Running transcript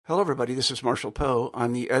Hello, everybody. This is Marshall Poe.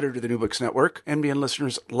 I'm the editor of the New Books Network. NBN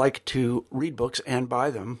listeners like to read books and buy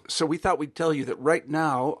them. So we thought we'd tell you that right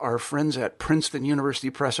now, our friends at Princeton University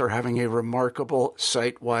Press are having a remarkable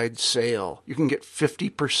site-wide sale. You can get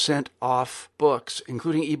 50% off books,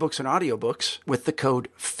 including ebooks and audiobooks, with the code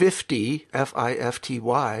 50,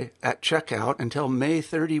 F-I-F-T-Y, at checkout until May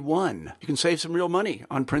 31. You can save some real money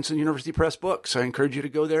on Princeton University Press books. I encourage you to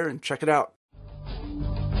go there and check it out.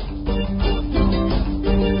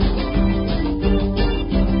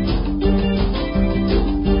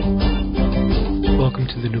 Welcome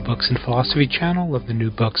to the New Books in Philosophy channel of the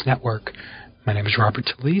New Books Network. My name is Robert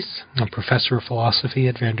Talisse. I'm professor of philosophy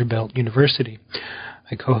at Vanderbilt University.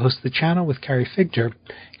 I co-host the channel with Carrie Figdor.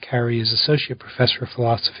 Carrie is associate professor of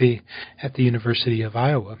philosophy at the University of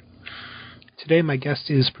Iowa. Today my guest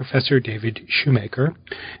is Professor David Shoemaker.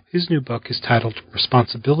 His new book is titled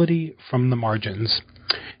Responsibility from the Margins.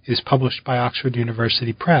 It is published by Oxford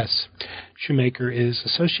University Press. Shoemaker is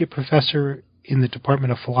associate professor in the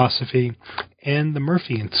Department of Philosophy and the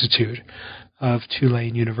Murphy Institute of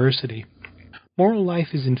Tulane University. Moral life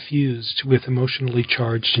is infused with emotionally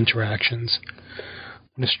charged interactions.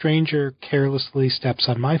 When a stranger carelessly steps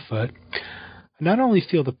on my foot, I not only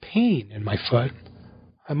feel the pain in my foot,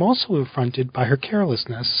 I'm also affronted by her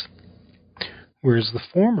carelessness. Whereas the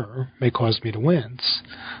former may cause me to wince,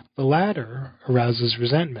 the latter arouses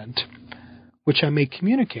resentment, which I may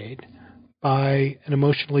communicate by an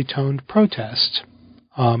emotionally toned protest.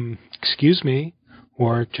 Excuse me,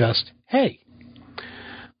 or just, hey.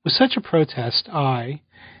 With such a protest, I,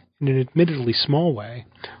 in an admittedly small way,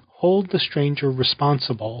 hold the stranger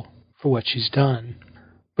responsible for what she's done.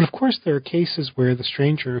 But of course there are cases where the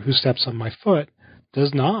stranger who steps on my foot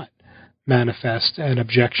does not manifest an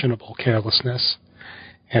objectionable carelessness.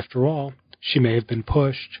 After all, she may have been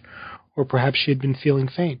pushed, or perhaps she had been feeling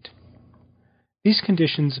faint. These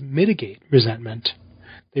conditions mitigate resentment.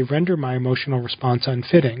 They render my emotional response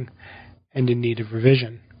unfitting and in need of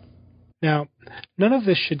revision. Now, none of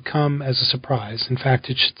this should come as a surprise. In fact,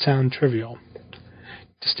 it should sound trivial.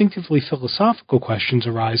 Distinctively philosophical questions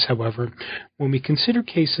arise, however, when we consider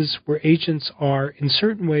cases where agents are, in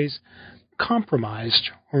certain ways, compromised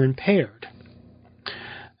or impaired.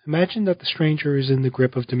 Imagine that the stranger is in the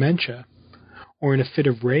grip of dementia, or in a fit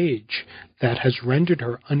of rage that has rendered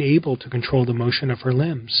her unable to control the motion of her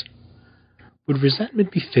limbs. Would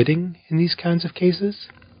resentment be fitting in these kinds of cases?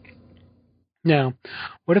 Now,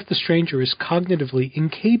 what if the stranger is cognitively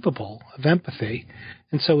incapable of empathy,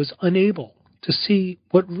 and so is unable to see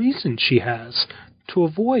what reason she has to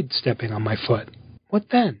avoid stepping on my foot? What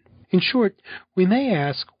then? In short, we may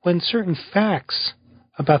ask when certain facts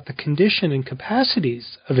about the condition and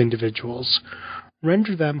capacities of individuals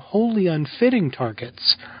render them wholly unfitting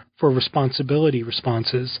targets for responsibility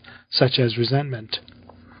responses such as resentment.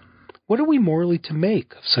 What are we morally to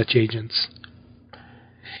make of such agents?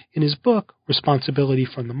 In his book, Responsibility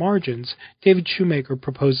from the Margins, David Shoemaker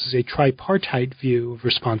proposes a tripartite view of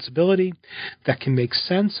responsibility that can make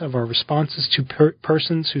sense of our responses to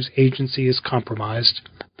persons whose agency is compromised.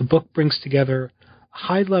 The book brings together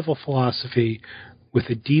high-level philosophy with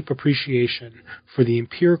a deep appreciation for the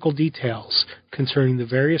empirical details concerning the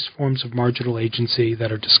various forms of marginal agency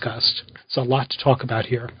that are discussed. It's a lot to talk about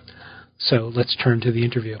here. So let's turn to the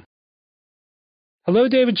interview. Hello,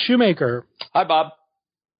 David Shoemaker. Hi, Bob.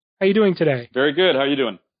 How are you doing today? Very good. How are you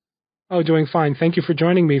doing? Oh, doing fine. Thank you for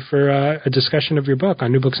joining me for a discussion of your book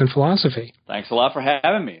on New Books in Philosophy. Thanks a lot for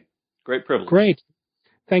having me. Great privilege. Great.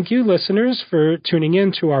 Thank you, listeners, for tuning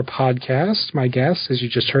in to our podcast. My guest, as you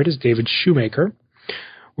just heard, is David Shoemaker.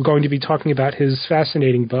 We're going to be talking about his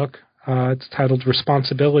fascinating book. It's titled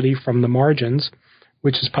Responsibility from the Margins,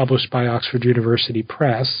 which is published by Oxford University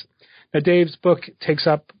Press. Now, Dave's book takes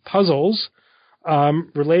up puzzles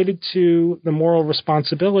related to the moral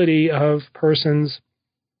responsibility of persons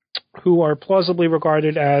who are plausibly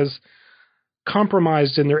regarded as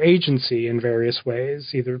compromised in their agency in various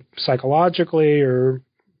ways, either psychologically or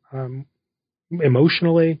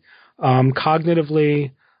emotionally,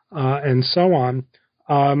 cognitively, and so on.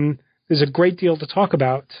 There's a great deal to talk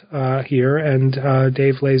about here, and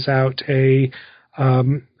Dave lays out a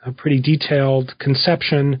pretty detailed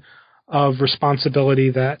conception of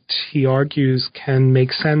responsibility that he argues can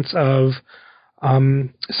make sense of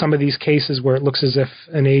some of these cases where it looks as if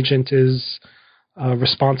an agent is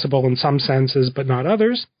responsible in some senses but not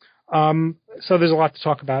others. So there's a lot to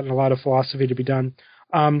talk about and a lot of philosophy to be done.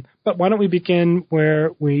 But why don't we begin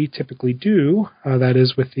where we typically do, that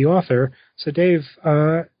is with the author. So Dave,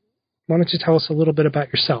 why don't you tell us a little bit about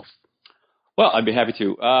yourself? Well, I'd be happy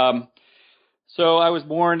to. So I was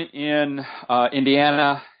born in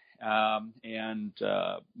Indiana and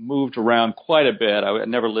moved around quite a bit. I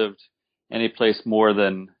never lived any place more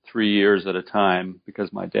than 3 years at a time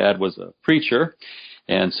because my dad was a preacher,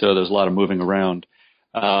 and so there's a lot of moving around.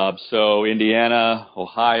 So Indiana,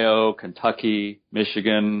 Ohio, Kentucky,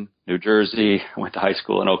 Michigan, New Jersey. I went to high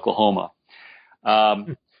school in Oklahoma.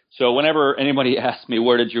 So whenever anybody asks me,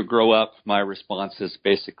 where did you grow up, my response is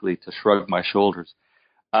basically to shrug my shoulders.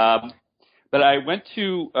 But I went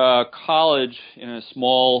to college in a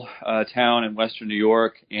small town in western New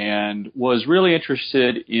York and was really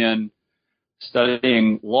interested in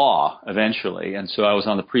studying law eventually. And so I was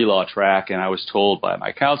on the pre-law track, and I was told by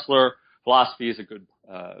my counselor, philosophy is a good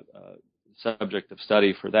subject of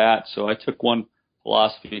study for that. So I took one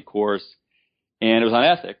philosophy course, and it was on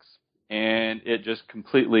ethics, and it just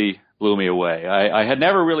completely blew me away. I had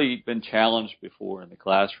never really been challenged before in the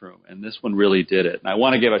classroom, and this one really did it. And I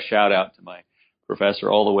want to give a shout out to my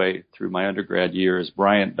professor all the way through my undergrad years,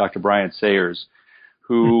 Dr. Brian Sayers,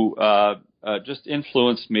 who just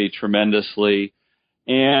influenced me tremendously.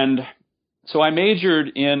 And so I majored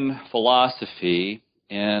in philosophy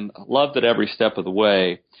and loved it every step of the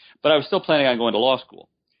way, but I was still planning on going to law school.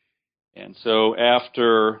 And so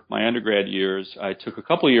after my undergrad years, I took a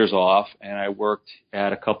couple of years off, and I worked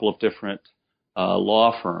at a couple of different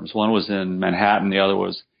law firms. One was in Manhattan, the other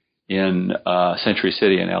was in Century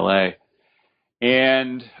City in L.A.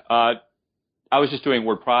 And I was just doing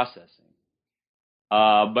word processing.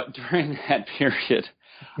 But during that period,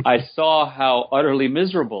 I saw how utterly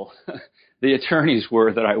miserable the attorneys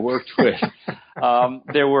were that I worked with.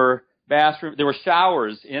 There were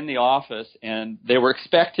showers in the office, and they were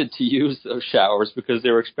expected to use those showers because they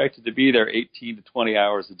were expected to be there 18 to 20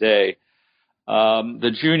 hours a day.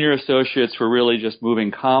 The junior associates were really just moving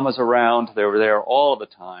commas around. They were there all the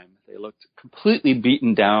time. They looked completely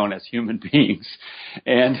beaten down as human beings.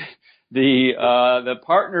 And the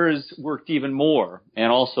partners worked even more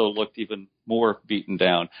and also looked even more beaten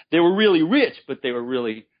down. They were really rich, but they were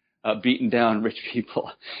really beaten down rich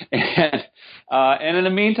people. And in the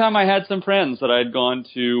meantime, I had some friends that I had gone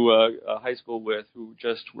to high school with who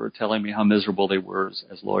just were telling me how miserable they were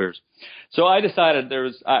as lawyers. So I decided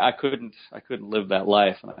I couldn't live that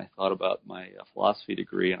life, and I thought about my philosophy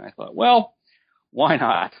degree, and I thought, well, why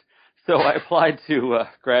not? So I applied to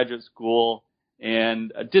graduate school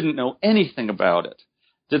and didn't know anything about it.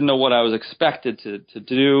 Didn't know what I was expected to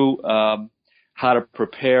do, how to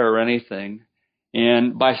prepare or anything.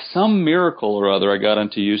 And by some miracle or other, I got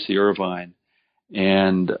into UC Irvine.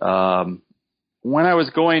 And when I was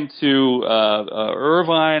going to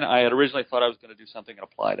Irvine, I had originally thought I was going to do something in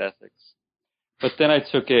applied ethics. But then I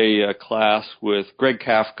took a class with Greg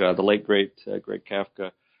Kafka, the late, great Greg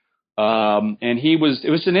Kafka. And it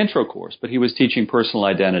was an intro course, but he was teaching personal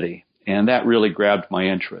identity. And that really grabbed my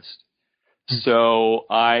interest. So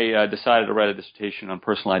I decided to write a dissertation on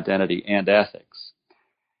personal identity and ethics,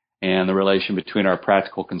 and the relation between our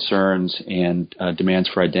practical concerns and demands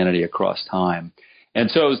for identity across time. And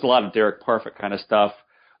so it was a lot of Derek Parfit kind of stuff.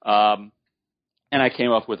 And I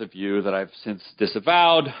came up with a view that I've since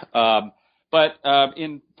disavowed. But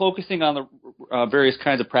in focusing on the various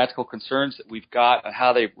kinds of practical concerns that we've got and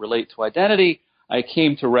how they relate to identity, I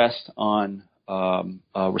came to rest on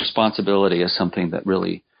responsibility as something that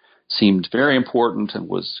really seemed very important and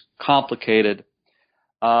was complicated.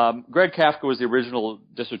 Greg Kafka was the original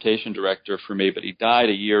dissertation director for me, but he died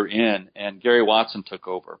a year in, and Gary Watson took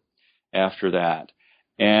over after that.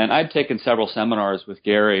 And I'd taken several seminars with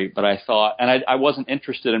Gary, but I thought, and I wasn't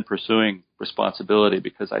interested in pursuing responsibility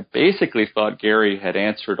because I basically thought Gary had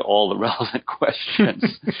answered all the relevant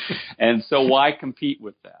questions. And so why compete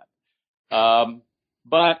with that?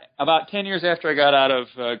 But about 10 years after I got out of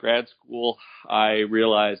grad school, I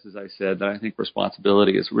realized, as I said, that I think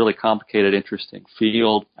responsibility is a really complicated, interesting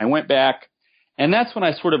field. I went back, and that's when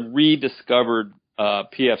I sort of rediscovered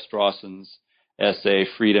P.F. Strawson's essay,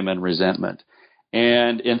 Freedom and Resentment.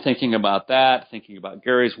 And in thinking about that, thinking about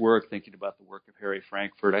Gary's work, thinking about the work of Harry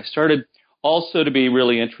Frankfurt, I started also to be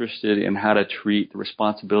really interested in how to treat the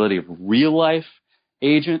responsibility of real-life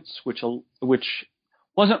agents, which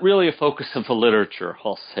wasn't really a focus of the literature,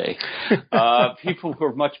 I'll say. People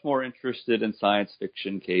were much more interested in science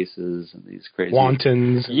fiction cases and these crazy...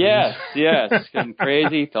 Wantons. Yes, and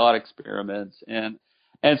crazy thought experiments. And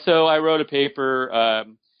so I wrote a paper,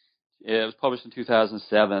 it was published in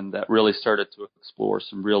 2007, that really started to explore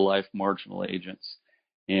some real-life marginal agents,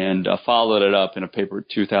 and followed it up in a paper in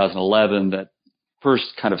 2011 that first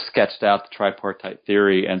kind of sketched out the tripartite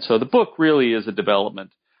theory. And so the book really is a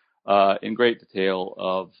development in great detail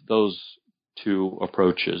of those two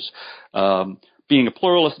approaches, being a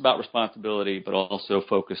pluralist about responsibility, but also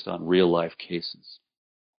focused on real-life cases.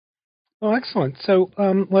 Well, excellent. So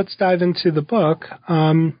let's dive into the book.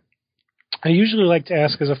 I usually like to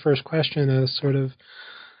ask as a first question a sort of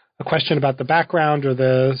a question about the background or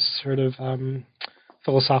the sort of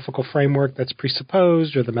philosophical framework that's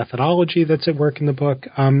presupposed or the methodology that's at work in the book.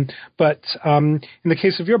 But in the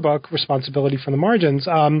case of your book, Responsibility from the Margins,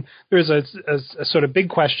 there's a sort of big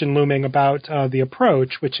question looming about the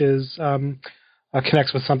approach, which is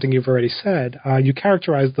connects with something you've already said. You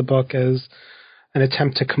characterize the book as an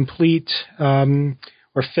attempt to complete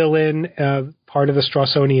or fill in part of the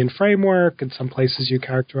Strawsonian framework. In some places you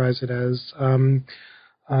characterize it as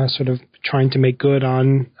sort of trying to make good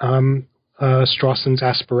on Strawson's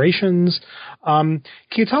aspirations. Can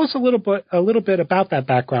you tell us a little bit about that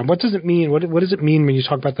background? What does it mean? What does it mean when you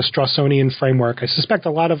talk about the Strawsonian framework? I suspect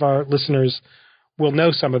a lot of our listeners will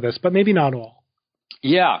know some of this, but maybe not all.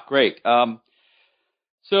 Yeah, great.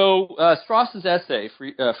 So Strawson's essay,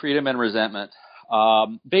 Freedom and Resentment,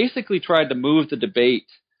 basically tried to move the debate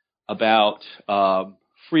about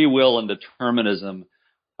free will and determinism,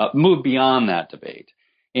 move beyond that debate.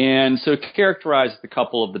 And so characterized a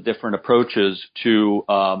couple of the different approaches to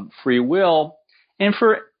free will. And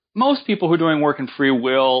for most people who are doing work in free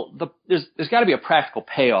will, there's got to be a practical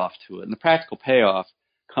payoff to it. And the practical payoff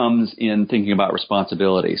comes in thinking about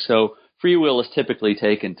responsibility. So free will is typically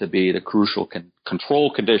taken to be the crucial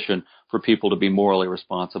control condition for people to be morally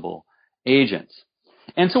responsible agents.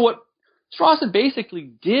 And so what Strawson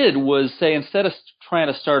basically did was say, instead of trying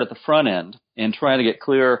to start at the front end and trying to get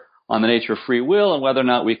clear on the nature of free will and whether or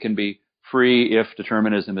not we can be free if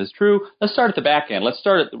determinism is true, let's start at the back end. Let's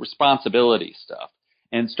start at the responsibility stuff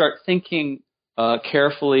and start thinking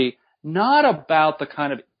carefully, not about the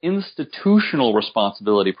kind of institutional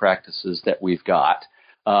responsibility practices that we've got,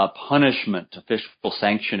 punishment, official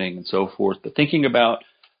sanctioning, and so forth, but thinking about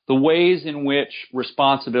the ways in which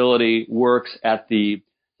responsibility works at the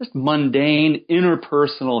just mundane,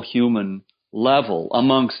 interpersonal human level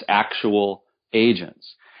amongst actual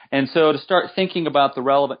agents. And so to start thinking about the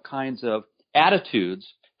relevant kinds of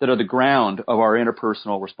attitudes that are the ground of our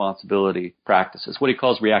interpersonal responsibility practices, what he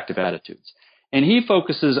calls reactive attitudes. And he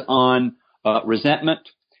focuses on resentment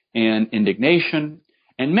and indignation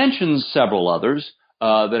and mentions several others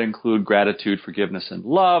that include gratitude, forgiveness, and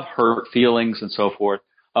love, hurt feelings, and so forth.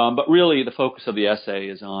 But really the focus of the essay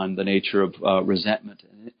is on the nature of resentment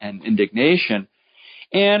and indignation.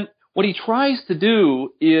 And what he tries to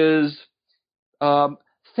do is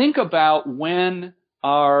think about when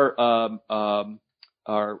our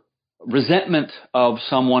resentment of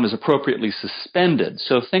someone is appropriately suspended.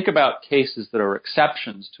 So think about cases that are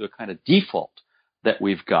exceptions to a kind of default that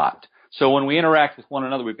we've got. So when we interact with one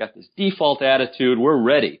another, we've got this default attitude. We're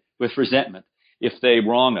ready with resentment if they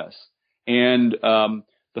wrong us. And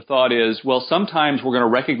the thought is, well, sometimes we're going to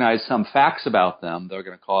recognize some facts about them that are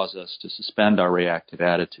going to cause us to suspend our reactive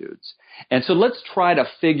attitudes. And so let's try to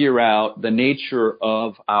figure out the nature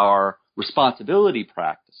of our responsibility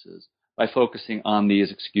practices by focusing on these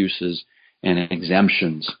excuses and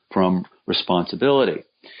exemptions from responsibility.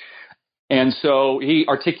 And so he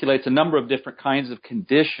articulates a number of different kinds of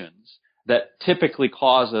conditions that typically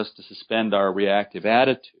cause us to suspend our reactive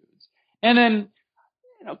attitudes. And then,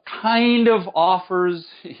 kind of offers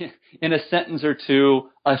in a sentence or two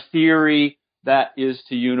a theory that is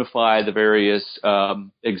to unify the various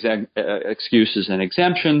excuses and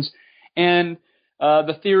exemptions. And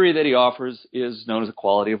the theory that he offers is known as a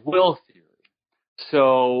quality of will theory.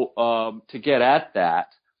 So to get at that,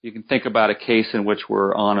 you can think about a case in which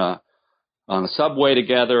we're on a subway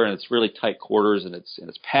together and it's really tight quarters and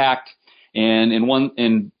it's packed. And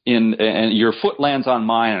and your foot lands on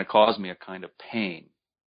mine and it caused me a kind of pain.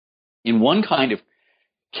 In one kind of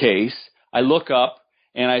case, I look up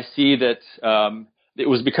and I see that it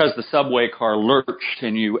was because the subway car lurched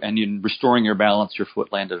and you restoring your balance, your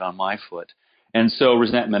foot landed on my foot. And so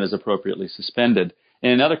resentment is appropriately suspended. In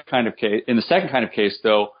another kind of case, in the second kind of case,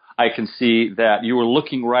 though, I can see that you were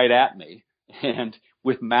looking right at me and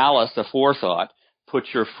with malice aforethought, put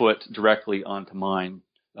your foot directly onto mine,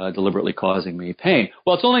 deliberately causing me pain.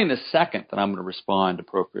 Well, it's only in the second that I'm going to respond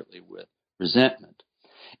appropriately with resentment.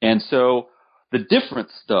 And so the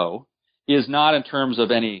difference, though, is not in terms of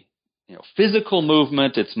any physical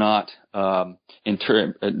movement. It's not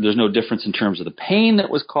there's no difference in terms of the pain that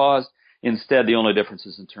was caused. Instead, the only difference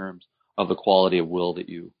is in terms of the quality of will that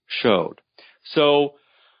you showed. So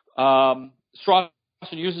Strawson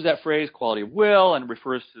uses that phrase, quality of will, and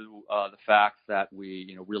refers to the fact that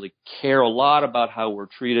we really care a lot about how we're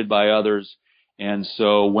treated by others. And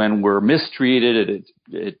so when we're mistreated,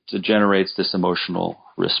 it generates this emotional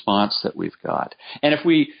response that we've got. And if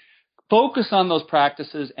we focus on those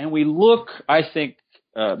practices and we look, I think,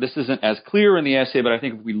 this isn't as clear in the essay, but I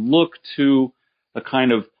think if we look to the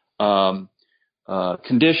kind of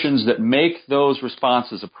conditions that make those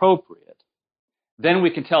responses appropriate, then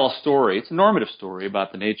we can tell a story. It's a normative story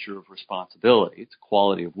about the nature of responsibility. It's a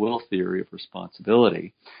quality of will theory of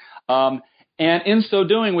responsibility. And in so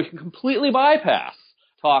doing, we can completely bypass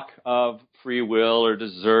talk of free will or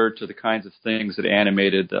desert or the kinds of things that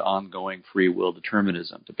animated the ongoing free will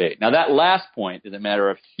determinism debate. Now, that last point is a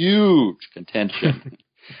matter of huge contention.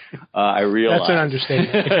 I realize. That's an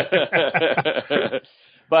understatement.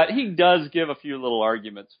 But he does give a few little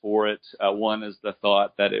arguments for it. One is the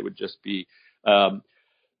thought that it would just be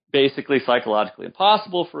basically psychologically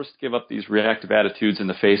impossible for us to give up these reactive attitudes in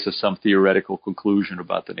the face of some theoretical conclusion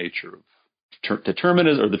about the nature of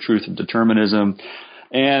determinism or the truth of determinism.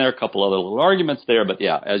 And there are a couple other little arguments there. But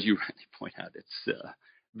yeah, as you rightly point out, it's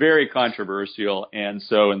very controversial. And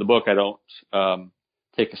so in the book, I don't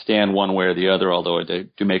take a stand one way or the other, although I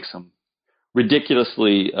do make some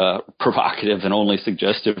ridiculously provocative and only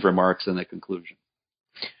suggestive remarks in the conclusion.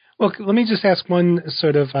 Well, let me just ask one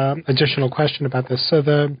sort of additional question about this. So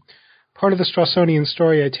the part of the Strawsonian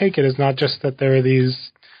story, I take it, is not just that there are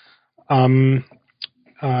these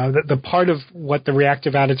the part of what the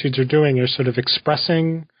reactive attitudes are doing are sort of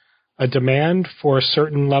expressing a demand for a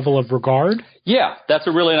certain level of regard? Yeah, that's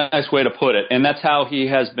a really nice way to put it. And that's how he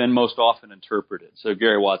has been most often interpreted. So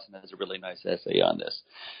Gary Watson has a really nice essay on this.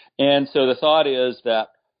 And so the thought is that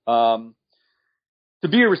to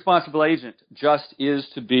be a responsible agent just is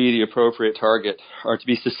to be the appropriate target or to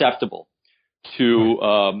be susceptible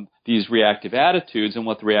to these reactive attitudes. And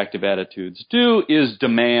what the reactive attitudes do is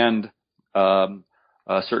demand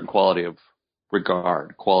a certain quality of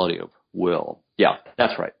regard, quality of will. Yeah,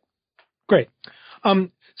 that's right. Great.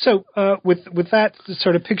 So with that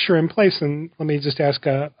sort of picture in place, and let me just ask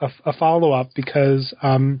a follow-up because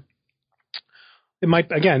it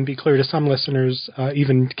might, again, be clear to some listeners,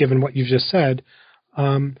 even given what you've just said,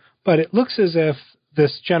 but it looks as if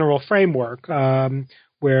this general framework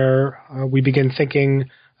where we begin thinking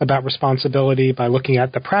about responsibility by looking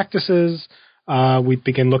at the practices, we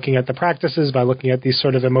begin looking at the practices by looking at these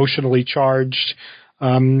sort of emotionally charged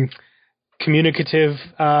communicative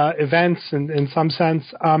events in some sense.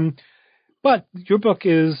 But your book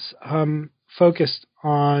is focused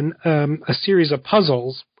on a series of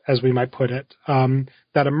puzzles, as we might put it,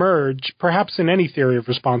 that emerge perhaps in any theory of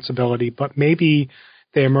responsibility, but maybe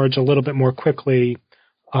they emerge a little bit more quickly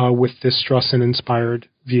with this Strawson-inspired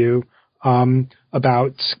view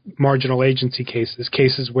about marginal agency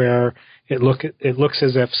cases where it looks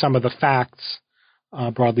as if some of the facts,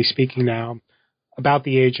 broadly speaking now, about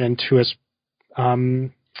the agent who has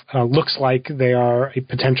looks like they are a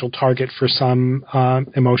potential target for some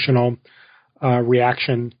emotional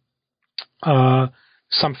reaction.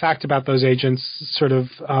 Some fact about those agents sort of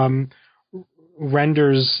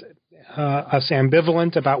renders us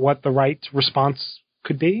ambivalent about what the right response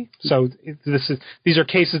could be. So these are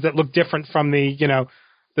cases that look different from the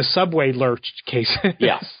subway lurch case.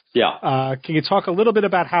 Yes. Yeah. Can you talk a little bit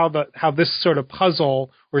about how this sort of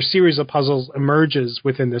puzzle or series of puzzles emerges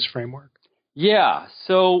within this framework? Yeah.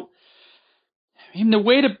 So the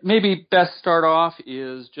way to maybe best start off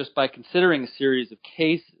is just by considering a series of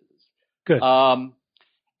cases. Good.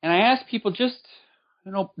 And I ask people just,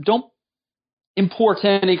 don't import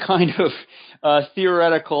any kind of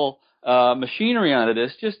theoretical machinery onto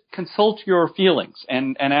this. Just consult your feelings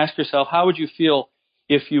and ask yourself, how would you feel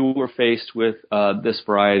if you were faced with this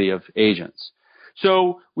variety of agents?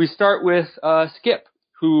 So we start with Skip,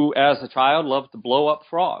 who as a child loved to blow up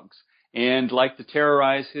frogs and liked to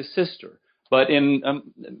terrorize his sister, but in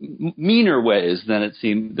meaner ways than it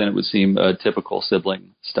would seem typical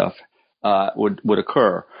sibling stuff would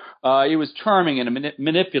occur. He was charming and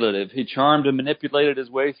manipulative. He charmed and manipulated his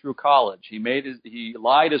way through college. He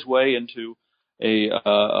lied his way into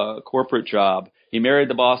a corporate job. He married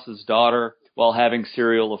the boss's daughter while having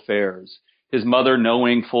serial affairs. His mother,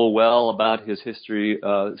 knowing full well about his history,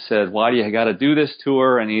 said, "Why do you got to do this to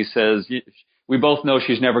her?" And he says, "We both know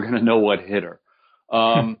she's never going to know what hit her."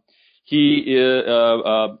 He,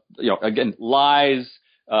 again, lies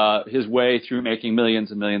his way through making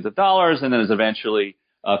millions and millions of dollars, and then is eventually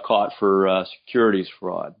caught for securities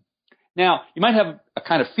fraud. Now, you might have a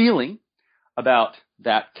kind of feeling about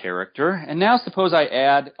that character, and now suppose I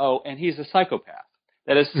add, and he's a psychopath.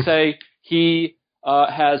 That is to say, he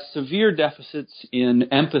has severe deficits in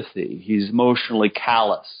empathy. He's emotionally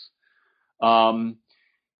callous, can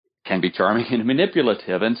be charming and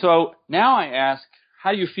manipulative. And so now I ask,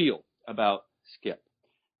 how do you feel about Skip?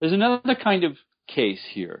 There's another kind of case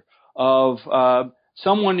here of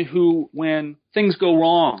someone who, when things go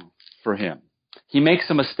wrong for him, he makes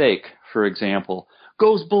a mistake, for example,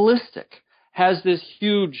 goes ballistic, has this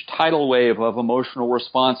huge tidal wave of emotional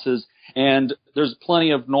responses, and there's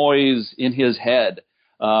plenty of noise in his head,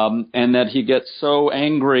 and that he gets so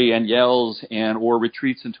angry and yells or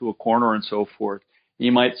retreats into a corner and so forth.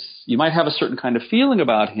 You might have a certain kind of feeling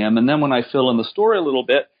about him, and then when I fill in the story a little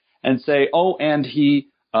bit and say, oh, and he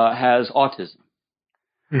has autism.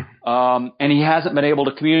 And he hasn't been able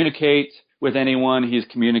to communicate with anyone. He's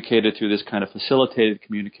communicated through this kind of facilitated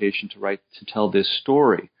communication to tell this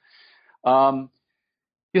story. How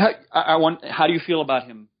do you feel about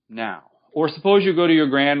him now? Or suppose you go to your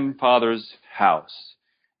grandfather's house,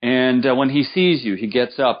 and when he sees you, he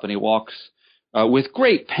gets up and he walks with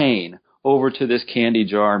great pain over to this candy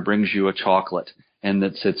jar and brings you a chocolate and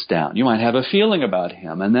then sits down. You might have a feeling about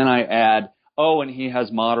him. And then I add, oh, and he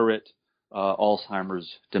has moderate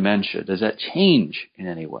Alzheimer's dementia. Does that change in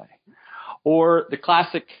any way? Or the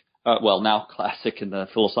classic, now classic in the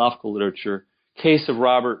philosophical literature, case of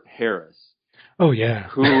Robert Harris. Oh, yeah.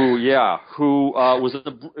 Who was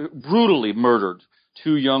brutally murdered.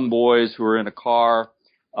 Two young boys who were in a car.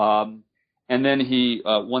 And then he,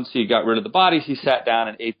 once he got rid of the bodies, he sat down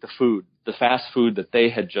and ate the fast food that they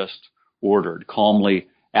had just ordered, calmly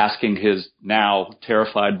asking his now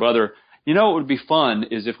terrified brother, what would be fun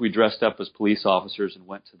is if we dressed up as police officers and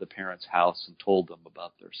went to the parents' house and told them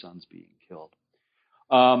about their sons being killed.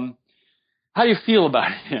 How do you feel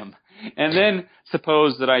about him? And then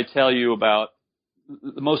suppose that I tell you about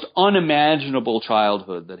the most unimaginable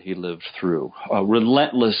childhood that he lived through,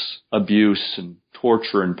 relentless abuse and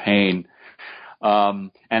torture and pain,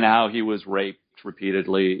 and how he was raped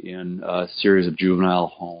repeatedly in a series of juvenile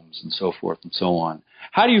homes and so forth and so on.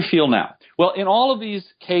 How do you feel now? Well, in all of these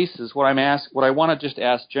cases, what I want to just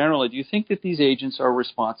ask generally, do you think that these agents are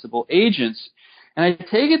responsible agents? And I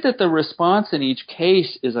take it that the response in each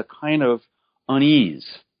case is a kind of unease.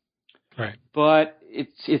 Right. But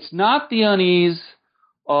it's not the unease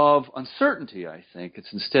of uncertainty, I think.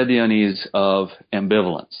 It's instead the unease of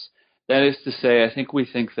ambivalence. That is to say, I think we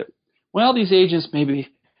think that, these agents maybe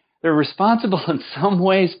they're responsible in some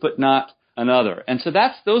ways, but not another. And so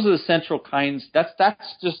those are the central kinds. That's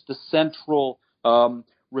just the central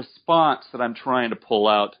response that I'm trying to pull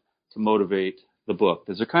out to motivate the book.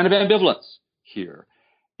 There's a kind of ambivalence here,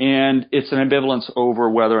 and it's an ambivalence over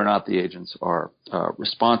whether or not the agents are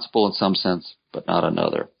responsible in some sense, but not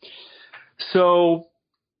another. So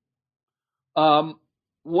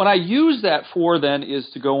what I use that for then is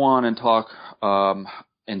to go on and talk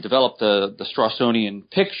and develop the Strawsonian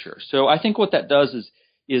picture. So I think what that does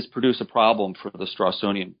is produce a problem for the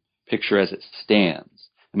Strawsonian picture as it stands.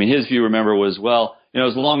 I mean, his view, remember, was,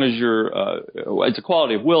 as long as it's a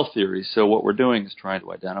quality of will theory, so what we're doing is trying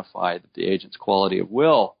to identify the agent's quality of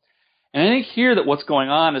will. And I think here that what's going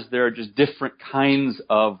on is there are just different kinds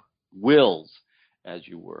of wills, as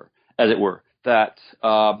it were, that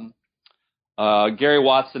Gary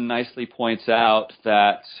Watson nicely points out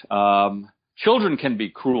that children can be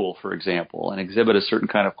cruel, for example, and exhibit a certain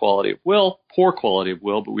kind of quality of will, poor quality of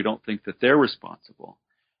will, but we don't think that they're responsible.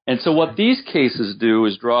 And so what these cases do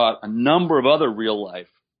is draw out a number of other real-life,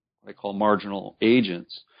 what I call marginal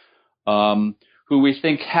agents, who we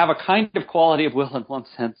think have a kind of quality of will in one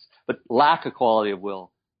sense, but lack a quality of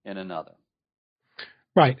will in another.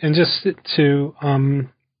 Right, and just to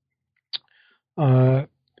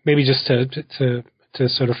maybe just to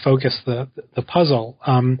sort of focus the puzzle.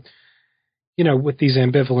 With these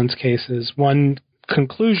ambivalence cases, one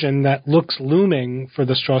conclusion that looks looming for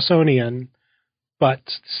the Strawsonian, but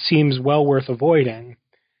seems well worth avoiding,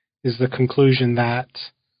 is the conclusion that,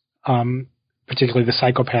 particularly the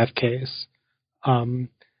psychopath case,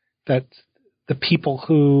 that the people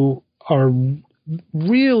who are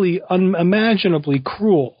really unimaginably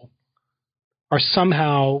cruel are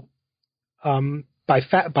somehow, by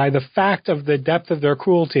the fact of the depth of their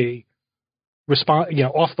cruelty,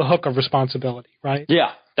 off the hook of responsibility, right?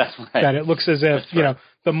 Yeah, that's right. That it looks as if,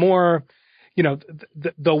 the more,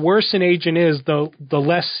 the worse an agent is, the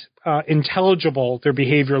less intelligible their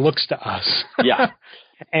behavior looks to us. Yeah.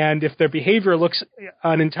 And if their behavior looks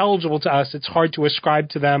unintelligible to us, it's hard to ascribe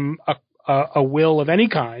to them a will of any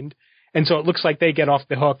kind. And so it looks like they get off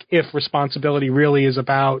the hook if responsibility really is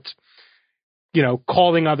about,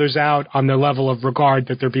 calling others out on the level of regard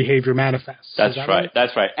that their behavior manifests. That's right.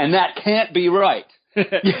 That's right. And that can't be right.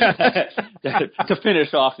 To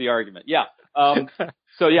finish off the argument. Yeah.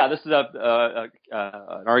 So this is an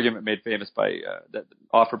argument made famous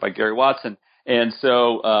offered by Gary Watson. And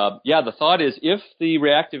so, the thought is if the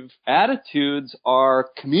reactive attitudes are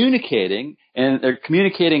communicating and they're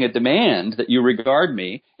communicating a demand that you regard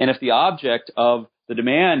me, and if the object of the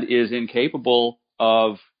demand is incapable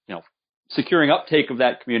of, securing uptake of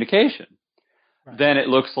that communication, then it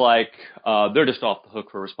looks like they're just off the hook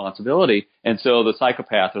for responsibility. And so the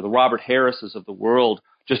psychopath or the Robert Harrises of the world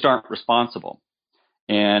just aren't responsible.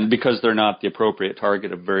 And because they're not the appropriate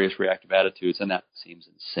target of various reactive attitudes, and that seems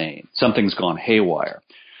insane. Something's gone haywire.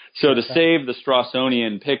 So to save the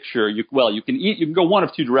Strawsonian picture, you can go one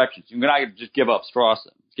of two directions. You can either just give up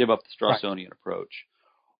Strawson, give up the Strawsonian approach,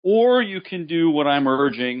 or you can do what I'm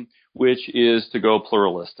urging, which is to go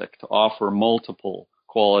pluralistic, to offer multiple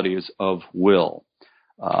qualities of will.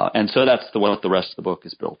 And so that's what the rest of the book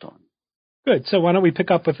is built on. Good. So why don't we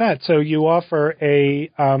pick up with that? So you offer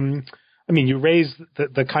you raise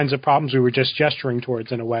the kinds of problems we were just gesturing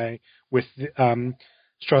towards in a way with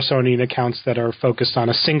Strawsonian accounts that are focused on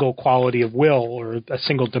a single quality of will or a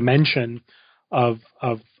single dimension of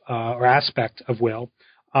or aspect of will.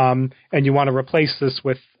 And you want to replace this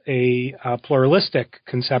with a pluralistic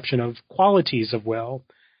conception of qualities of will.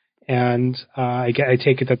 And I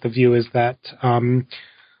take it that the view is that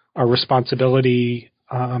our responsibility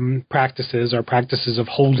practices, our practices of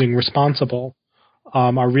holding responsible,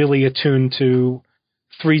 are really attuned to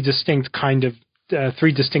three distinct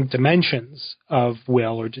dimensions of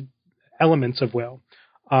will or elements of will.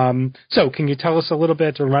 So can you tell us a little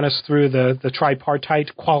bit or run us through the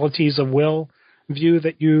tripartite qualities of will view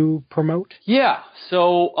that you promote? Yeah.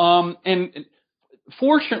 So, and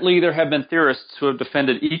fortunately, there have been theorists who have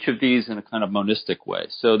defended each of these in a kind of monistic way.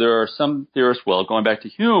 So there are some theorists, going back to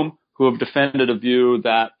Hume, who have defended a view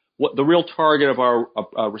that what the real target of our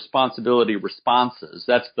responsibility responses,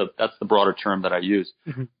 that's the broader term that I use,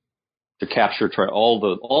 to capture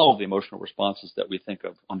all of the emotional responses that we think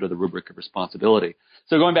of under the rubric of responsibility.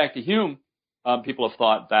 So going back to Hume, people have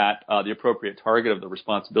thought that the appropriate target of the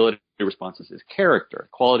responsibility responses is character,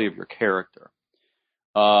 quality of your character.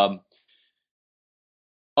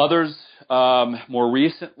 Others, more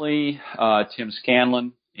recently, Tim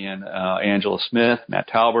Scanlon and Angela Smith, Matt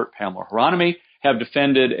Talbert, Pamela Hieronymi, have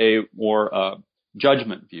defended a more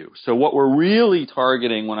judgment view. So what we're really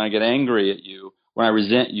targeting when I get angry at you, when I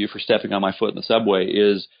resent you for stepping on my foot in the subway,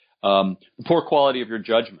 is the poor quality of your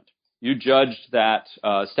judgment. You judged that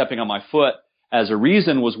stepping on my foot as a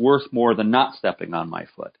reason was worth more than not stepping on my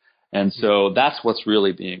foot. And so that's what's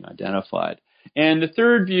really being identified. And the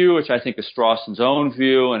third view, which I think is Strawson's own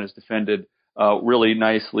view and is defended really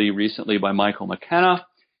nicely recently by Michael McKenna,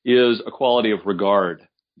 is a quality of regard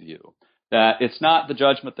view. That it's not the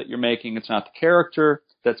judgment that you're making, it's not the character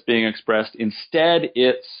that's being expressed. Instead,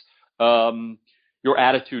 it's your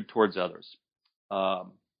attitude towards others.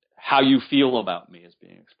 How you feel about me is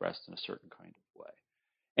being expressed in a certain kind of way.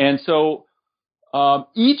 And so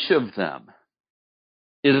each of them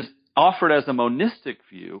is offered as a monistic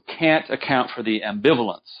view, can't account for the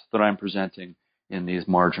ambivalence that I'm presenting in these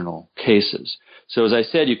marginal cases. So as I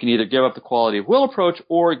said, you can either give up the quality of will approach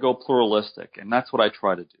or go pluralistic, and that's what I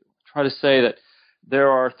try to do. I try to say that there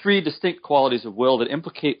are three distinct qualities of will that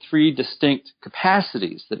implicate three distinct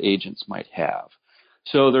capacities that agents might have.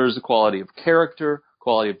 So there's the quality of character,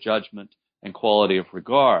 quality of judgment, and quality of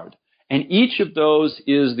regard. And each of those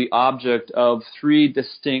is the object of three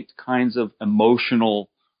distinct kinds of emotional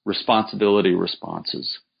responsibility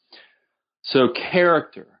responses. So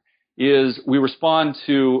character is, we respond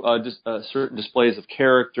to certain displays of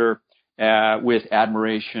character with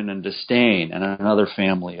admiration and disdain and another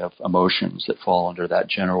family of emotions that fall under that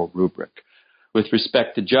general rubric. With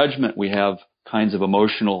respect to judgment, we have kinds of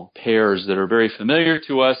emotional pairs that are very familiar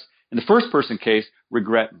to us. In the first person case,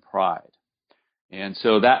 regret and pride. And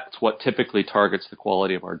so that's what typically targets the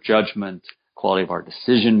quality of our judgment, quality of our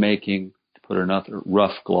decision making, to put another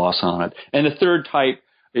rough gloss on it. And the third type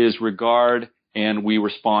is regard, and we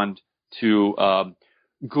respond to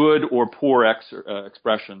good or poor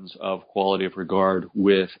expressions of quality of regard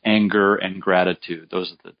with anger and gratitude.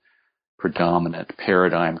 Those are the predominant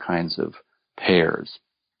paradigm kinds of pairs.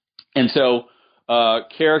 And so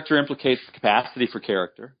character implicates the capacity for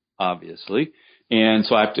character, obviously. And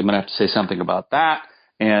so I'm going to have to say something about that.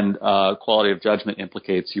 And quality of judgment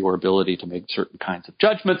implicates your ability to make certain kinds of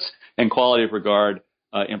judgments. And quality of regard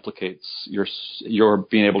implicates your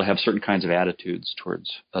being able to have certain kinds of attitudes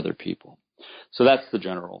towards other people. So that's the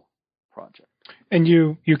general project. And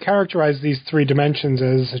you characterize these three dimensions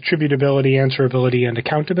as attributability, answerability, and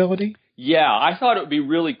accountability? Yeah, I thought it would be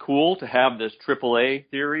really cool to have this AAA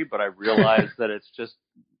theory, but I realized that it's just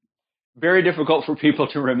very difficult for people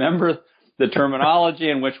to remember the terminology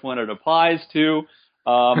and which one it applies to.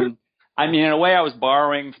 I mean, in a way, I was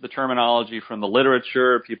borrowing the terminology from the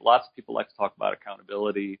literature. Lots of people like to talk about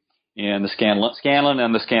accountability And the Scanlon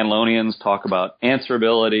and the Scanlonians talk about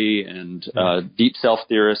answerability, and deep self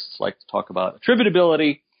theorists like to talk about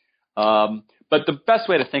attributability. But the best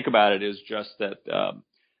way to think about it is just that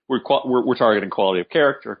we're targeting quality of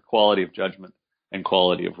character, quality of judgment, and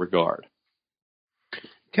quality of regard.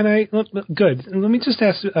 Good. Let me just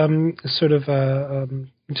ask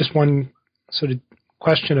just one sort of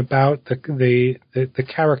question about the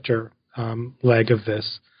character leg of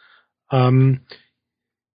this.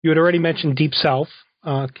 You had already mentioned deep self.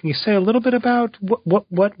 Can you say a little bit about what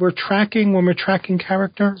we're tracking when we're tracking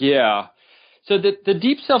character? Yeah. So the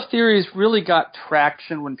deep self theories really got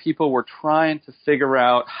traction when people were trying to figure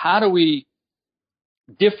out how do we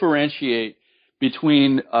differentiate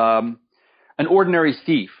between an ordinary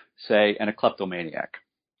thief, say, and a kleptomaniac.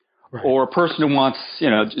 Right. Or a person who wants,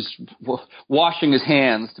 just washing his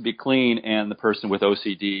hands to be clean, and the person with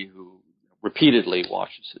OCD who repeatedly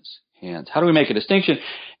washes his hands. How do we make a distinction?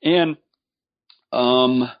 And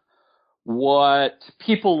what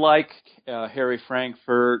people like Harry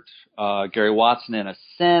Frankfurt, Gary Watson in a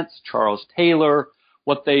sense, Charles Taylor,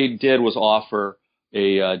 what they did was offer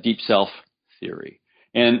a deep self theory.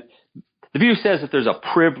 And the view says that there's a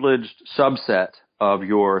privileged subset of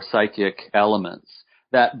your psychic elements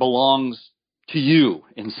that belongs to you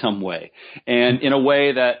in some way, and in a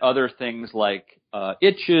way that other things like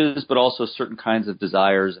itches, but also certain kinds of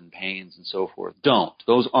desires and pains and so forth don't.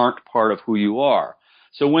 Those aren't part of who you are.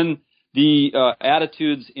 So when the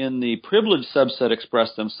attitudes in the privileged subset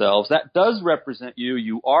express themselves, that does represent you.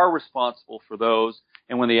 You are responsible for those.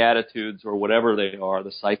 And when the attitudes, or whatever they are,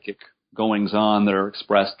 the psychic goings-on that are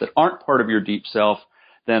expressed that aren't part of your deep self,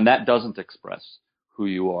 then that doesn't express who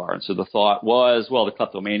you are. And so the thought was, well, the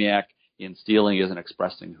kleptomaniac in stealing isn't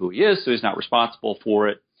expressing who he is, so he's not responsible for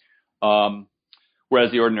it.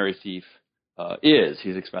 Whereas the ordinary thief is.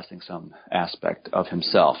 He's expressing some aspect of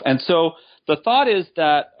himself. And so the thought is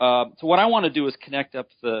that, so what I want to do is connect up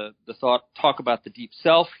the thought, talk about the deep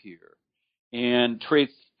self here, and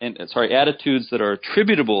attitudes that are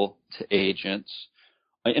attributable to agents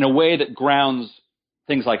in a way that grounds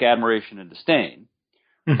things like admiration and disdain.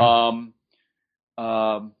 Mm-hmm.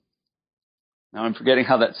 Now I'm forgetting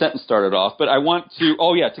how that sentence started off, but I want to,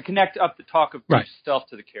 to connect up the talk of deep self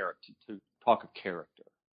to the character, to talk of character.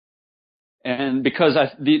 And because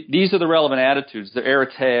these are the relevant attitudes, they're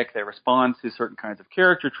erratic, they respond to certain kinds of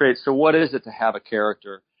character traits. So what is it to have a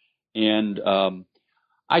character? And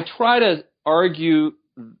I try to argue,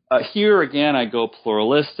 here again I go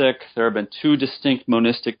pluralistic. There have been two distinct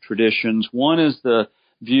monistic traditions. One is the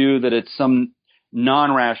view that it's some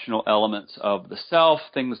non-rational elements of the self,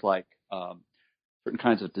 things like certain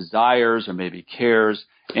kinds of desires or maybe cares.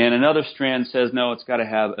 And another strand says, no, it's got to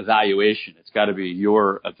have evaluation. It's got to be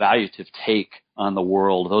your evaluative take on the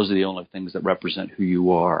world. Those are the only things that represent who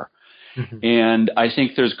you are. Mm-hmm. And I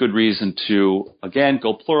think there's good reason to, again,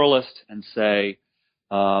 go pluralist and say,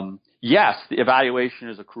 yes, the evaluation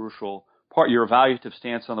is a crucial part. Your evaluative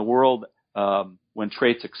stance on the world, when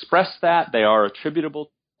traits express that, they are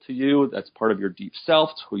attributable to you. That's part of your deep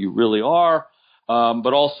self. It's who you really are.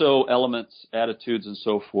 But also elements, attitudes, and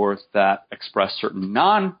so forth that express certain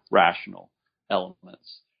non-rational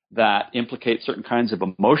elements that implicate certain kinds of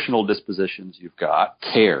emotional dispositions you've got,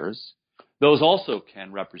 cares. Those also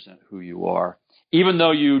can represent who you are, even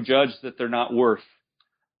though you judge that they're not worth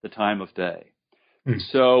the time of day. Mm.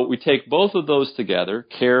 So we take both of those together,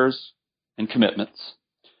 cares and commitments.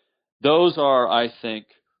 Those are, I think,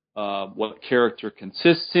 what character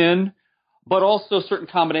consists in, but also certain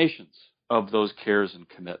combinations of those cares and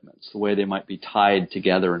commitments, the way they might be tied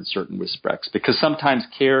together in certain respects, because sometimes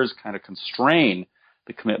cares kind of constrain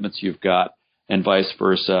the commitments you've got and vice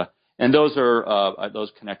versa. And those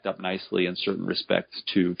connect up nicely in certain respects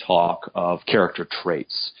to talk of character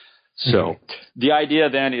traits. So the idea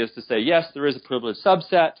then is to say, yes, there is a privileged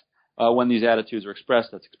subset. When these attitudes are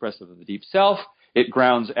expressed, that's expressive of the deep self. It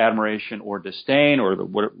grounds admiration or disdain or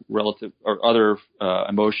the relative or other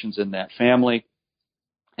emotions in that family.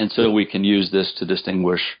 And so we can use this to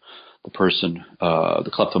distinguish the person, the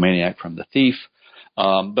kleptomaniac, from the thief,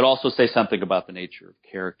 but also say something about the nature of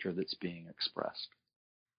character that's being expressed.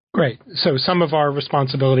 Great. So some of our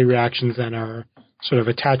responsibility reactions then are sort of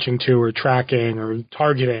attaching to or tracking or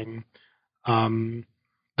targeting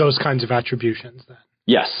those kinds of attributions then.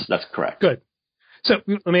 Yes, that's correct. Good. So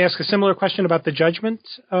let me ask a similar question about the judgment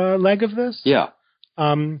leg of this. Yeah.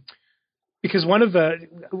 Because one of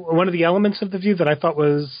the elements of the view that I thought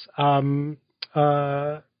was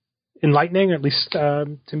enlightening, at least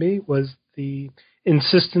to me, was the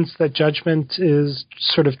insistence that judgment is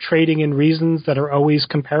sort of trading in reasons that are always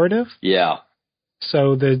comparative. Yeah.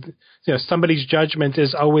 So somebody's judgment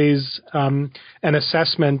is always an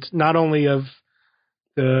assessment not only of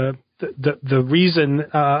the reason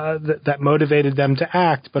that motivated them to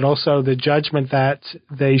act, but also the judgment that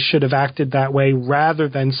they should have acted that way rather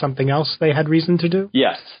than something else they had reason to do?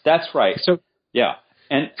 Yes, that's right. So, yeah.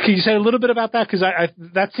 And can you say a little bit about that? Because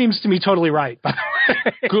that seems to me totally right.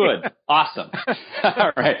 Good. Awesome.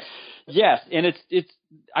 All right. Yes, and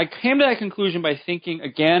I came to that conclusion by thinking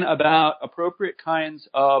again about appropriate kinds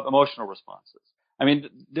of emotional responses. I mean,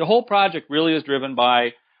 the whole project really is driven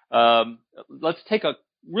by let's take a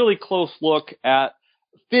really close look at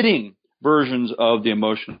fitting versions of the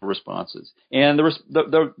emotional responses. And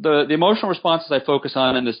the emotional responses I focus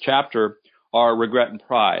on in this chapter are regret and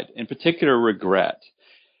pride, in particular regret.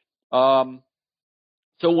 So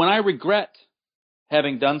when I regret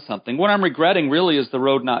having done something, what I'm regretting really is the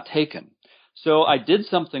road not taken. So I did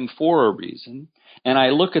something for a reason, and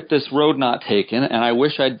I look at this road not taken, and I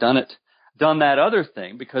wish I'd done that other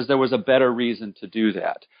thing because there was a better reason to do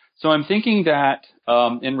that. So I'm thinking that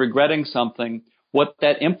in regretting something, what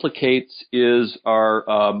that implicates is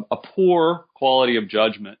a poor quality of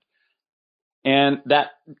judgment. And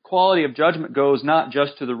that quality of judgment goes not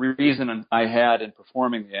just to the reason I had in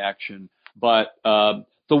performing the action, but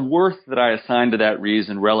the worth that I assigned to that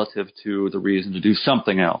reason relative to the reason to do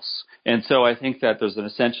something else. And so I think that there's an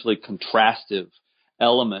essentially contrastive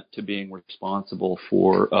element to being responsible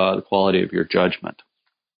for the quality of your judgment.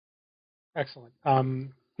 Excellent.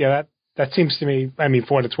 Yeah, that seems to me, I mean,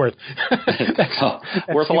 for what it's worth,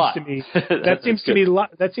 worth a lot. That seems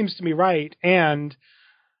to me right. And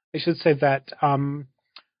I should say that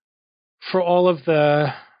for all of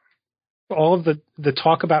the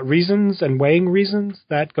talk about reasons and weighing reasons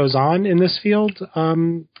that goes on in this field,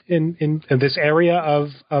 in this area of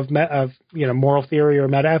moral theory or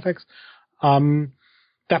metaethics,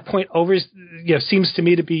 that point seems to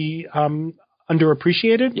me to be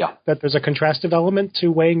underappreciated. Yeah. That there's a contrastive element to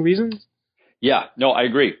weighing reasons. Yeah. No, I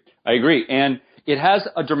agree, and it has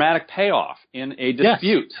a dramatic payoff in a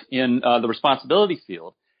dispute in the responsibility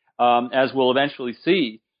field, as we'll eventually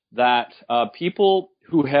see that people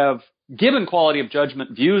who have given quality of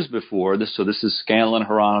judgment views before this, so this is Scanlon,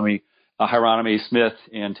 Hieronymy, Smith,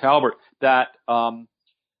 and Talbert, that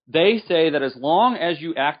they say that as long as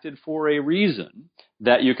you acted for a reason,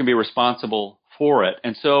 that you can be responsible for it.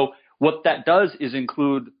 And so what that does is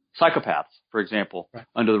include psychopaths, for example, right,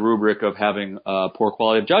 under the rubric of having poor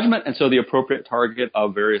quality of judgment, and so the appropriate target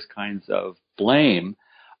of various kinds of blame,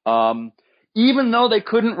 even though they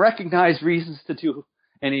couldn't recognize reasons to do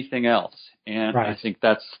anything else. And right, I think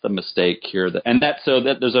that's the mistake here. So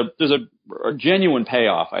there's a genuine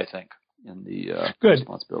payoff, I think, in the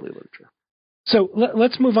responsibility literature. So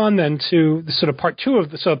let's move on then to the sort of part two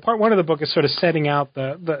of part one of the book is sort of setting out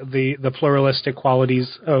the pluralistic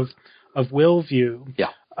qualities of will view.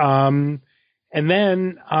 Yeah. And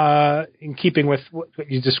then, in keeping with what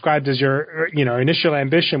you described as your, initial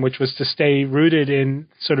ambition, which was to stay rooted in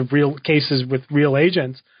sort of real cases with real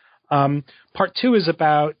agents, part two is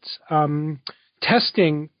about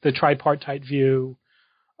testing the tripartite view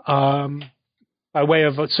by way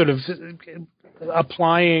of sort of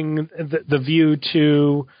applying the view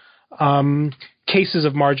to cases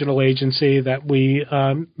of marginal agency that we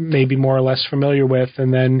may be more or less familiar with,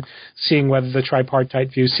 and then seeing whether the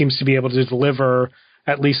tripartite view seems to be able to deliver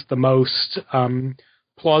at least the most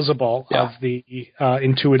plausible of the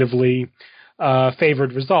intuitively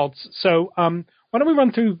favored results. So why don't we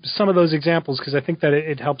run through some of those examples, because I think that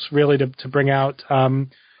it helps really to bring out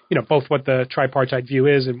both what the tripartite view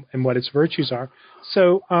is and what its virtues are.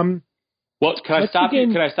 So well, can I stop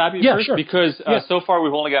you first? Sure. Because so far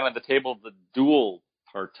we've only gotten on the table the dual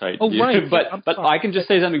partite view. Right. But I can just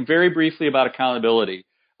say something very briefly about accountability.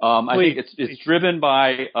 I think it's driven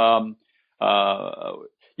by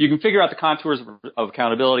you can figure out the contours of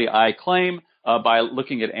accountability, I claim, by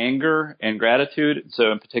looking at anger and gratitude.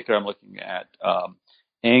 So in particular, I'm looking at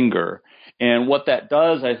anger. And what that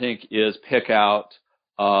does, I think, is pick out,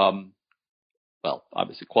 obviously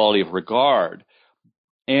quality of regard.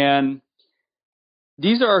 And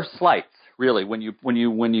these are slights, really. When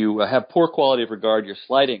you have poor quality of regard, you're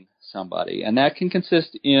slighting somebody, and that can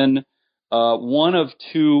consist in one of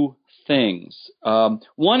two things.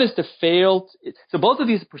 One is to fail. So both of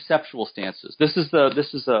these are perceptual stances. This is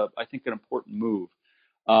I think an important move.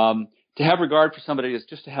 To have regard for somebody is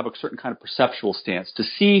just to have a certain kind of perceptual stance, to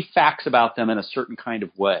see facts about them in a certain kind of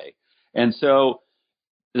way. And so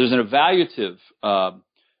there's an evaluative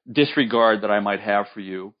disregard that I might have for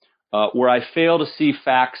you, where I fail to see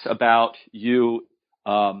facts about you,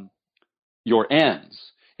 your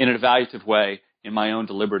ends, in an evaluative way, in my own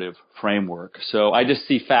deliberative framework. So I just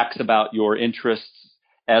see facts about your interests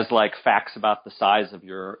as like facts about the size of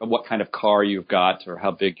what kind of car you've got or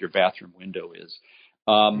how big your bathroom window is.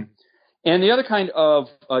 And the other kind of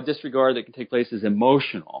disregard that can take place is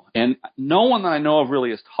emotional. And no one that I know of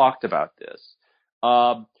really has talked about this.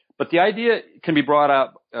 But the idea can be brought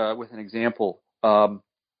up with an example.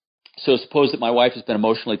 So suppose that my wife has been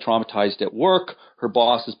emotionally traumatized at work. Her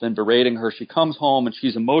boss has been berating her. She comes home and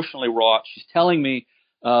she's emotionally wrought. She's telling me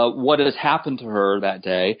what has happened to her that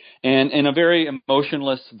day. And in a very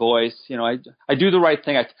emotionless voice, I do the right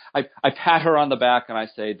thing. I pat her on the back and I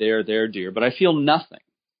say, there, dear, but I feel nothing.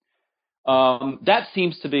 That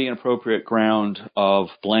seems to be an appropriate ground of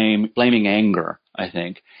blaming anger, I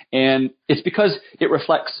think. And it's because it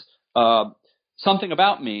reflects something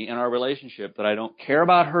about me and our relationship that I don't care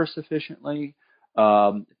about her sufficiently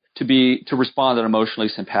to respond in an emotionally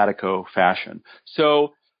simpatico fashion.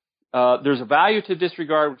 So there's a value to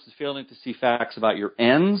disregard, which is failing to see facts about your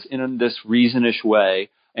ends in this reasonish way.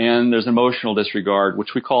 And there's emotional disregard,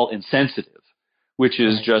 which we call insensitive, which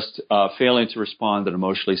is just failing to respond in an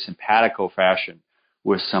emotionally simpatico fashion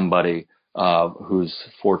with somebody whose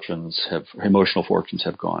emotional fortunes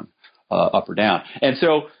have gone up or down. And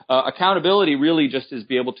so accountability really just is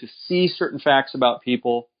be able to see certain facts about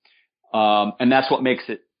people, and that's what makes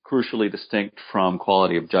it crucially distinct from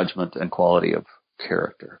quality of judgment and quality of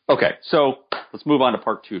character. Okay, so let's move on to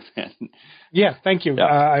part 2 then. Yeah, thank you. Yeah.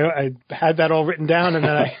 I had that all written down, and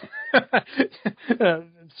then I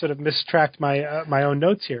sort of mistracked my own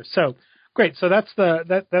notes here. So great. So that's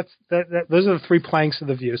those are the 3 planks of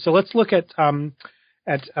the view. So let's look at part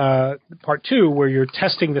 2, where you're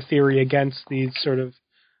testing the theory against these sort of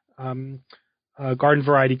garden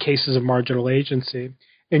variety cases of marginal agency,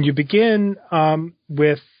 and you begin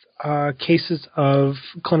with cases of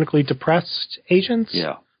clinically depressed agents.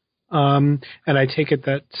 Yeah. And I take it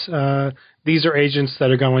that these are agents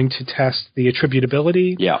that are going to test the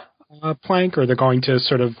attributability plank, or they're going to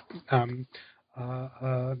sort of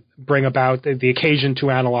bring about the occasion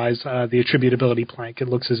to analyze the attributability plank. It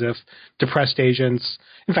looks as if depressed agents,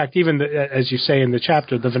 in fact, even as you say in the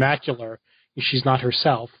chapter, the vernacular, she's not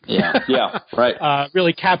herself. Yeah, right.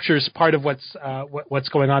 Really captures part of what's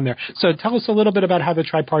going on there. So tell us a little bit about how the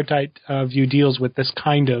tripartite view deals with this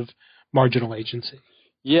kind of marginal agency.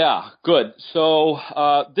 Yeah, good. So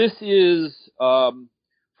this is,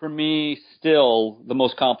 for me, still the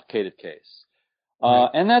most complicated case.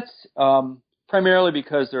 And that's primarily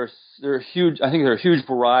because there are a huge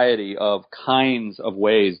variety of kinds of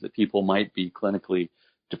ways that people might be clinically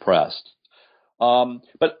depressed.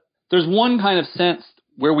 But there's one kind of sense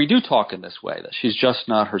where we do talk in this way, that she's just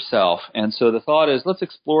not herself. And so the thought is, let's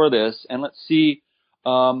explore this and let's see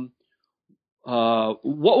what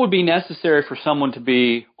would be necessary for someone to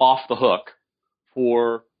be off the hook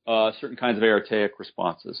for certain kinds of erotaic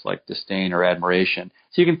responses like disdain or admiration.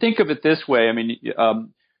 So you can think of it this way. I mean,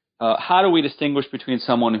 how do we distinguish between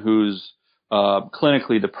someone who's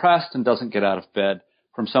clinically depressed and doesn't get out of bed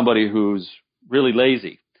from somebody who's really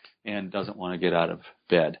lazy and doesn't want to get out of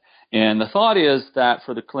bed? And the thought is that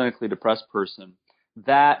for the clinically depressed person,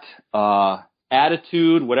 that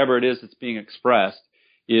attitude, whatever it is that's being expressed,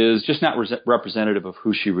 is just not representative of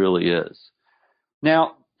who she really is.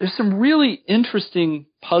 Now, there's some really interesting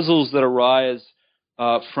puzzles that arise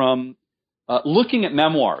from looking at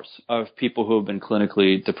memoirs of people who have been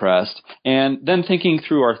clinically depressed and then thinking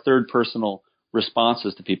through our third personal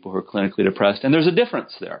responses to people who are clinically depressed. And there's a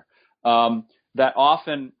difference there that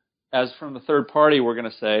often, as from the third party, we're going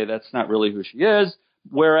to say that's not really who she is,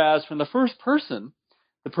 whereas from the first person,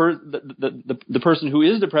 the person who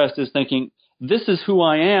is depressed is thinking, this is who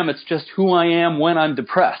I am. It's just who I am when I'm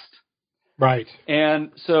depressed. Right.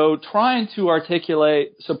 And so trying to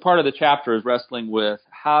articulate, so part of the chapter is wrestling with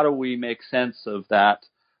how do we make sense of that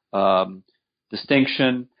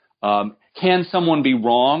distinction. Can someone be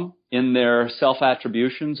wrong in their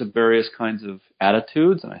self-attributions of various kinds of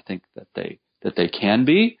attitudes? And I think that they can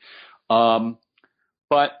be.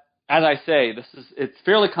 But as I say, it's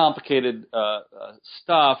fairly complicated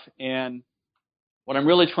stuff, and what I'm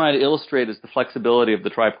really trying to illustrate is the flexibility of the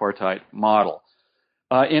tripartite model.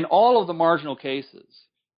 In all of the marginal cases,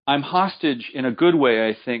 I'm hostage in a good way,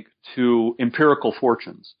 I think, to empirical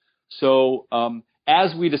fortunes. So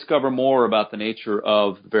as we discover more about the nature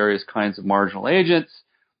of the various kinds of marginal agents,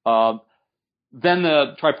 then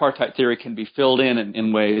the tripartite theory can be filled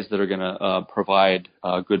in ways that are going to provide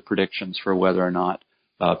good predictions for whether or not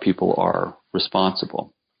people are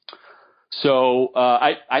responsible. So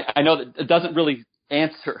I know that it doesn't really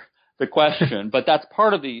answer the question, but that's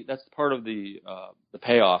part of the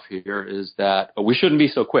payoff here, is that we shouldn't be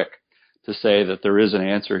so quick to say that there is an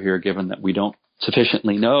answer here, given that we don't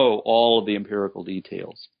sufficiently know all of the empirical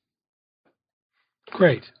details.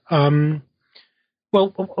 Great.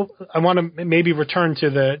 Well, I want to maybe return to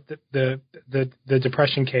the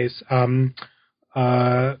depression case,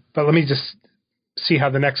 but let me just see how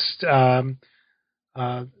the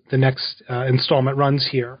next installment runs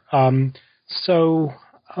here. So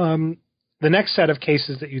the next set of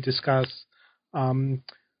cases that you discuss, and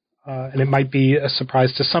it might be a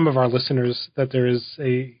surprise to some of our listeners that there is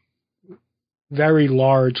a very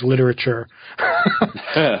large literature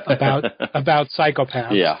about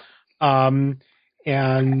psychopaths. Yeah.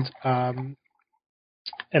 And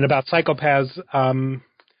about psychopaths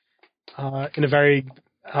in a very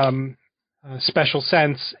special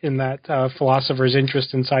sense, in that philosophers'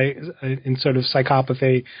 interest in sort of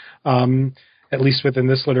psychopathy, at least within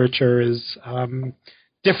this literature, is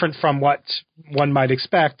different from what one might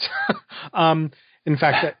expect. In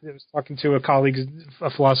fact, I was talking to a colleague,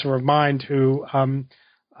 a philosopher of mind, who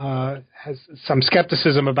has some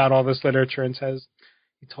skepticism about all this literature, and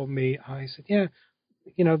he told me, he said, yeah,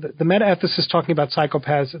 the meta-ethicist talking about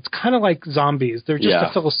psychopaths, it's kind of like zombies. They're just a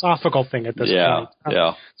philosophical thing at this point.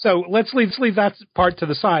 So let's leave that part to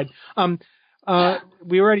the side.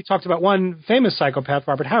 We already talked about one famous psychopath,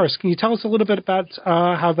 Robert Harris. Can you tell us a little bit about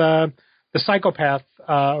how the psychopath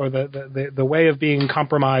or the way of being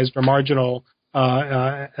compromised or marginal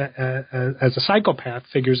as a psychopath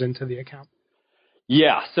figures into the account?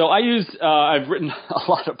 Yeah. So I've written a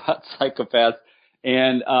lot about psychopaths,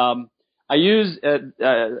 and I use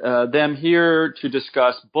them here to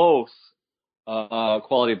discuss both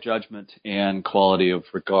quality of judgment and quality of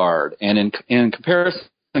regard, and in comparison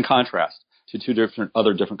and contrast to two different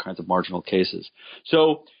kinds of marginal cases.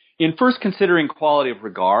 So in first considering quality of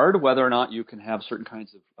regard, whether or not you can have certain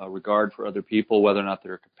kinds of regard for other people, whether or not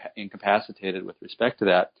they're incapacitated with respect to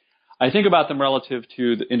that, I think about them relative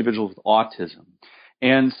to the individuals with autism.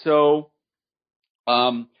 And so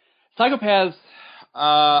psychopaths,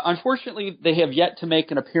 unfortunately, they have yet to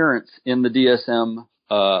make an appearance in the DSM,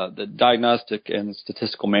 the Diagnostic and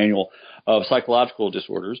Statistical Manual of Psychological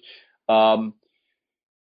Disorders,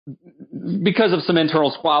 because of some internal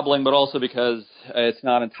squabbling, but also because it's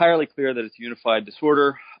not entirely clear that it's a unified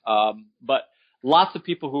disorder. But lots of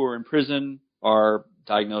people who are in prison are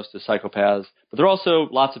diagnosed as psychopaths, but there are also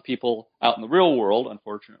lots of people out in the real world,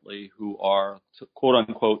 unfortunately, who are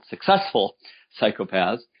quote-unquote successful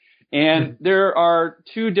psychopaths. And there are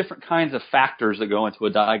two different kinds of factors that go into a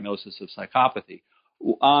diagnosis of psychopathy.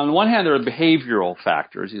 On one hand, there are behavioral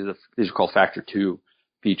factors. These are called factor 2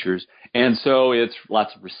 features. And so it's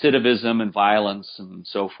lots of recidivism and violence and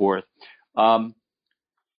so forth. And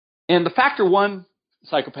the factor 1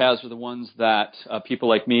 psychopaths are the ones that people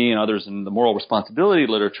like me and others in the moral responsibility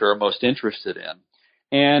literature are most interested in.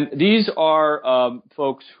 And these are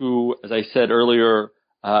folks who, as I said earlier,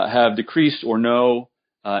 have decreased or no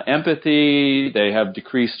empathy. They have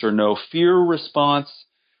decreased or no fear response.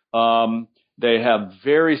 They have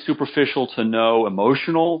very superficial to no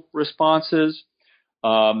emotional responses.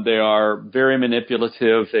 They are very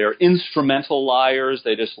manipulative. They are instrumental liars.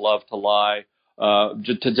 They just love to lie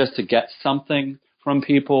just to get something from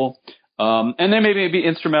people. And they may be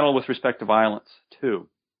instrumental with respect to violence, too.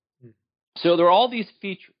 So there are all these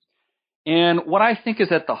features. And what I think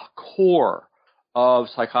is at the core of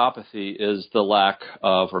psychopathy is the lack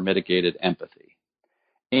of or mitigated empathy.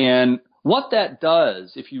 And what that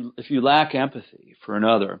does, if you lack empathy for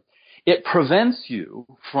another, it prevents you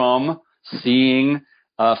from seeing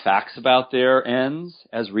facts about their ends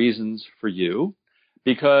as reasons for you,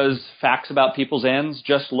 because facts about people's ends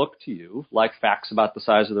just look to you like facts about the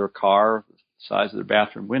size of their car, the size of their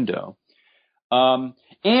bathroom window.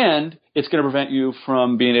 And it's going to prevent you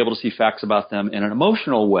from being able to see facts about them in an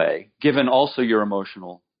emotional way, given also your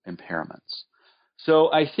emotional impairments.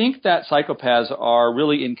 So I think that psychopaths are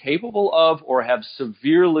really incapable of or have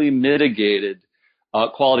severely mitigated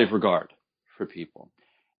quality of regard for people.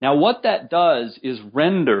 Now, what that does is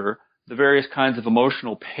render the various kinds of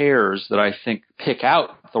emotional pairs that I think pick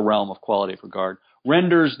out the realm of quality of regard,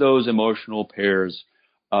 renders those emotional pairs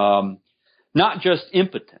not just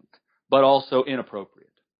impotent, but also inappropriate.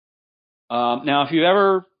 Now, if you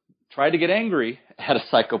ever try to get angry at a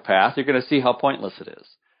psychopath, you're going to see how pointless it is.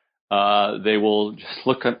 They will just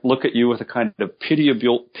look at you with a kind of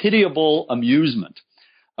pitiable amusement.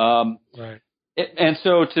 Right. And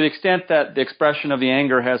so to the extent that the expression of the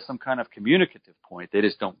anger has some kind of communicative point, they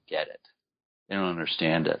just don't get it. They don't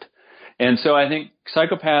understand it. And so I think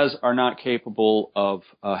psychopaths are not capable of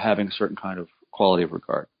having a certain kind of quality of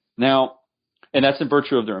regard. Now, and that's in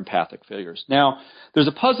virtue of their empathic failures. Now, there's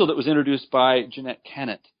a puzzle that was introduced by Jeanette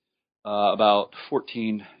Kennett about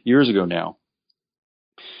 14 years ago now,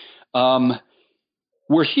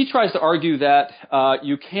 where she tries to argue that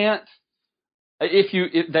you can't, if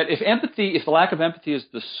the lack of empathy is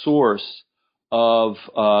the source of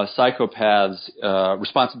psychopaths'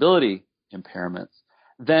 responsibility impairments,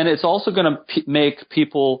 then it's also going to make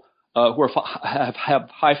people who have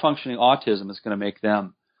high functioning autism, it's going to make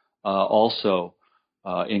them also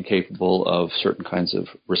incapable of certain kinds of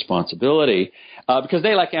responsibility because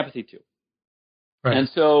they lack empathy too. Right. And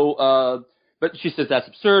so, but she says that's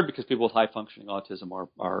absurd because people with high functioning autism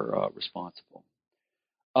are responsible.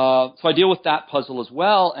 So I deal with that puzzle as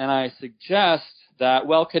well, and I suggest that,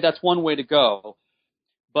 well, okay, that's one way to go.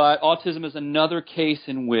 But autism is another case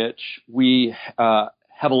in which we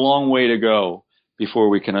have a long way to go before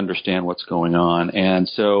we can understand what's going on. And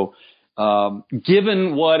so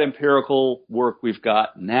given what empirical work we've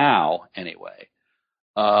got now anyway,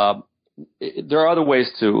 there are other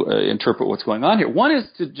ways to interpret what's going on here. One is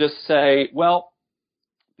to just say, well,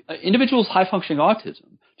 individuals with high-functioning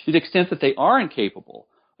autism, to the extent that they are incapable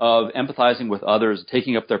of empathizing with others,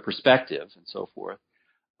 taking up their perspectives and so forth,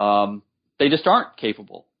 they just aren't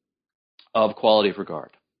capable of quality of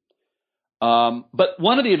regard. But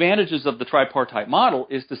one of the advantages of the tripartite model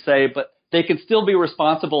is to say, but they can still be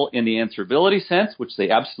responsible in the answerability sense, which they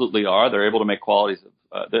absolutely are. They're able to make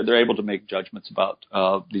they're able to make judgments about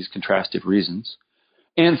these contrastive reasons.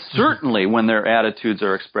 And certainly when their attitudes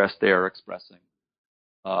are expressed, they are expressing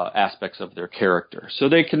aspects of their character. So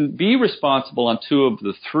they can be responsible on two of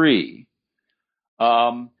the three.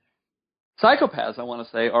 Psychopaths, I want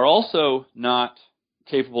to say, are also not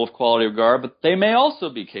capable of quality of regard, but they may also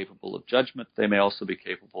be capable of judgment. They may also be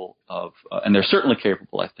capable of, and they're certainly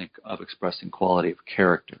capable, I think, of expressing quality of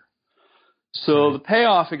character. So the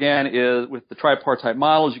payoff, again, is with the tripartite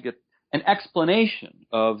models, you get an explanation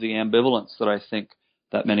of the ambivalence that I think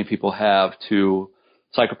that many people have to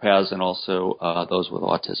psychopaths and also those with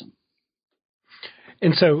autism.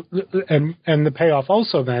 And so, and the payoff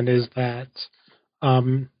also then is that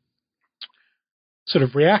sort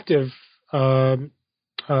of reactive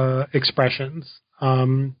expressions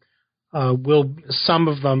will, some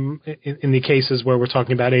of them in the cases where we're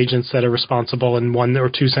talking about agents that are responsible in one or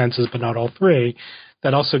two senses but not all three,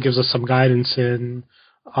 that also gives us some guidance in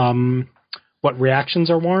what reactions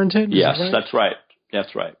are warranted. Yes, right? That's right.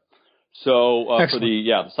 That's right. So for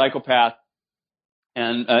the psychopath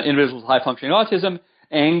and individuals with high functioning autism,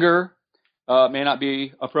 anger may not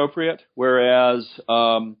be appropriate, whereas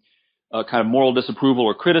kind of moral disapproval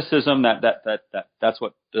or criticism,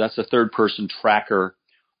 that's a third person tracker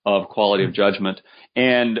of quality of judgment,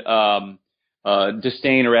 and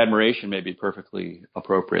disdain or admiration may be perfectly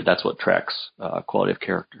appropriate. That's what tracks quality of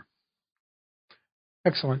character.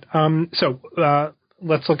 Excellent. So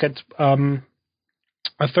let's look at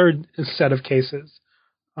a third set of cases,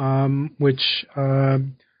 which are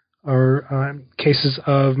cases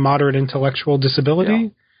of moderate intellectual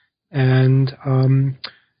disability, and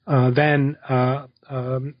then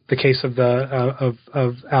the case of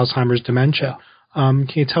Alzheimer's dementia. Can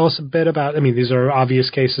you tell us a bit about? I mean, these are obvious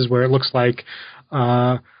cases where it looks like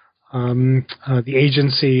the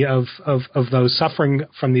agency of those suffering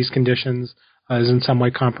from these conditions is in some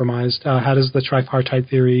way compromised. How does the tripartite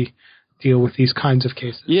theory deal with these kinds of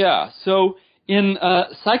cases? Yeah. So in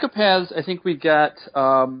psychopaths, I think we get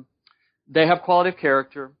they have quality of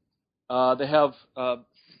character. They have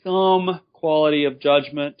some quality of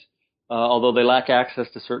judgment, although they lack access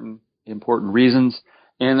to certain important reasons,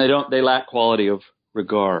 and they lack quality of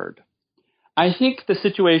regard. I think the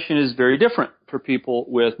situation is very different for people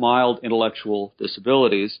with mild intellectual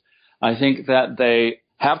disabilities. I think that they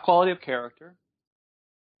have quality of character.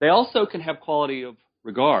 They also can have quality of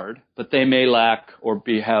regard, but they may lack or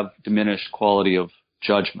have diminished quality of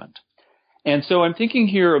judgment. And so I'm thinking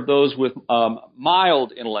here of those with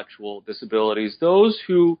mild intellectual disabilities, those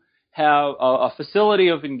who have a facility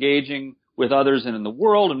of engaging with others and in the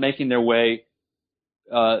world and making their way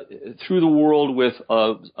through the world with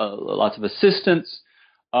lots of assistance,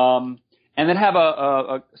 and then have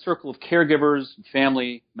a circle of caregivers,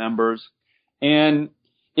 family members. And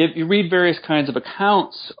if you read various kinds of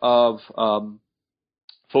accounts of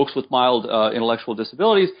folks with mild intellectual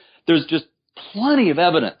disabilities, there's just plenty of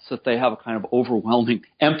evidence that they have a kind of overwhelming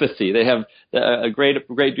empathy. They have a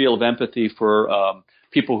great deal of empathy for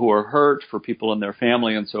people who are hurt, for people in their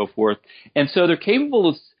family, and so forth. And so they're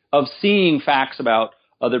capable of seeing facts about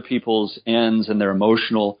other people's ends and their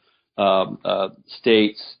emotional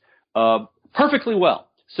states perfectly well.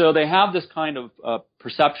 So they have this kind of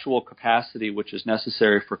perceptual capacity which is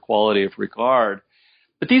necessary for quality of regard.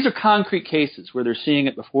 But these are concrete cases where they're seeing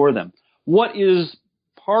it before them. What is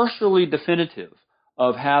partially definitive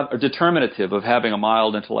or determinative of having a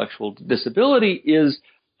mild intellectual disability is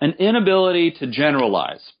an inability to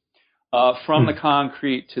generalize from the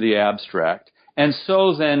concrete to the abstract, and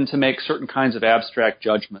so then to make certain kinds of abstract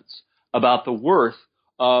judgments about the worth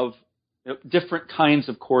of different kinds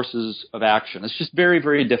of courses of action. It's just very,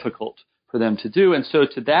 very difficult for them to do, and so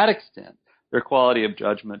to that extent, their quality of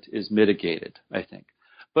judgment is mitigated, I think.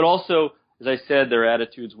 But also, as I said, their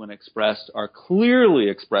attitudes when expressed are clearly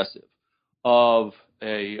expressive of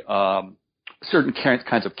a certain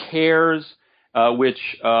kinds of cares, which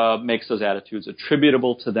makes those attitudes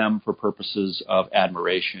attributable to them for purposes of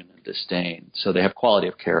admiration and disdain. So they have quality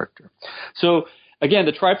of character. So again,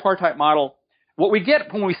 the tripartite model, what we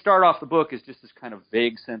get when we start off the book is just this kind of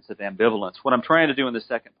vague sense of ambivalence. What I'm trying to do in the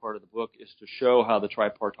second part of the book is to show how the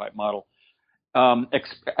tripartite model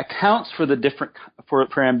accounts for the for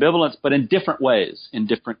ambivalence, but in different ways, in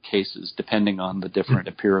different cases, depending on the different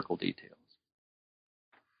empirical details.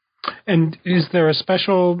 And is there a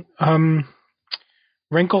special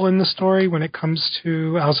wrinkle in the story when it comes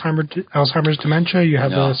to Alzheimer's dementia? You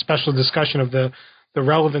have a special discussion of the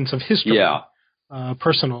relevance of history. Yeah.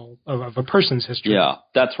 Personal of a person's history. Yeah,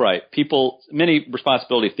 that's right. Many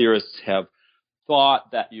responsibility theorists have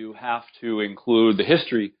thought that you have to include the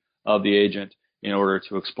history of the agent in order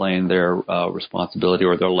to explain their responsibility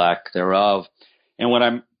or their lack thereof. And what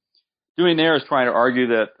I'm doing there is trying to argue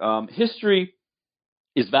that history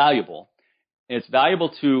is valuable. It's valuable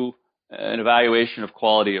to an evaluation of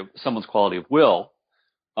someone's quality of will,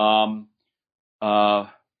 but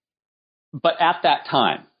at that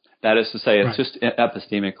time. That is to say, it's just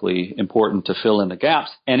epistemically important to fill in the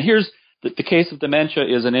gaps. And here's the case of dementia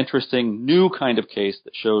is an interesting new kind of case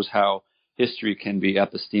that shows how history can be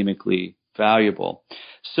epistemically valuable.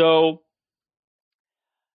 So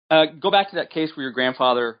go back to that case where your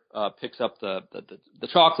grandfather picks up the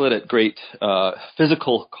chocolate at great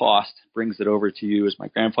physical cost, brings it over to you as my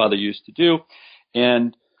grandfather used to do,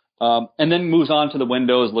 and then moves on to the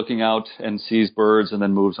windows looking out and sees birds, and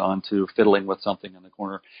then moves on to fiddling with something in the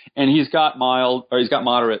corner. And he's got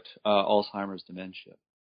moderate Alzheimer's dementia.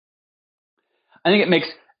 I think it makes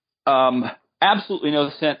absolutely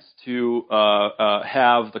no sense to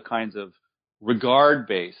have the kinds of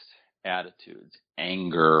regard-based attitudes,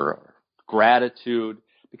 anger, or gratitude,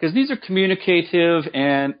 because these are communicative,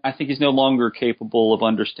 and I think he's no longer capable of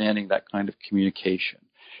understanding that kind of communication.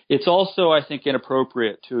 It's also, I think,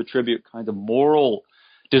 inappropriate to attribute kind of moral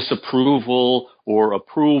disapproval or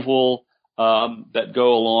approval that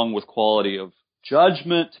go along with quality of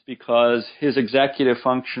judgment, because his executive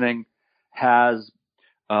functioning has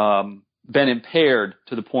been impaired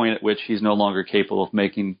to the point at which he's no longer capable of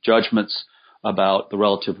making judgments about the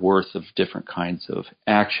relative worth of different kinds of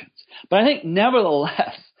actions. But I think,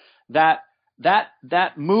 nevertheless, that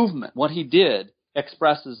movement, what he did,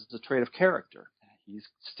 expresses the trait of character. He's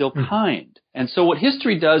still kind. And so what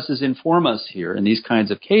history does is inform us here in these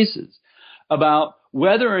kinds of cases about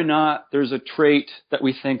whether or not there's a trait that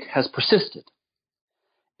we think has persisted.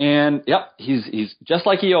 And he's just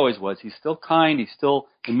like he always was. He's still kind. He still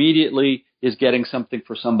immediately is getting something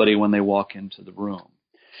for somebody when they walk into the room.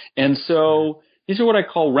 And so these are what I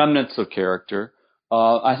call remnants of character.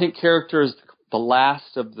 I think character is the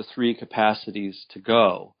last of the three capacities to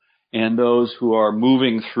go. And those who are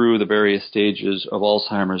moving through the various stages of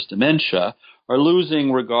Alzheimer's dementia are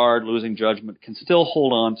losing regard, losing judgment, can still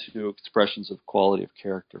hold on to expressions of quality of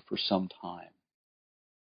character for some time.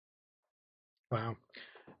 Wow.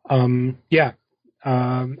 And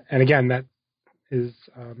again, that is,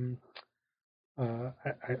 I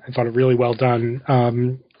thought a really well done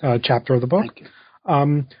chapter of the book. Thank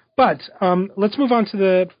you. But let's move on to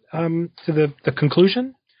the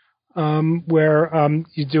conclusion, where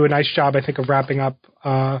you do a nice job, I think, of wrapping up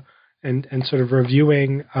and sort of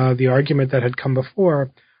reviewing the argument that had come before.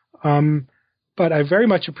 But I very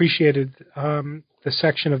much appreciated the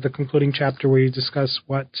section of the concluding chapter where you discuss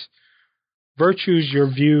what virtues your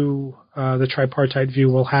view, the tripartite view,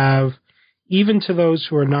 will have, even to those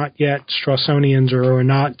who are not yet Strawsonians or are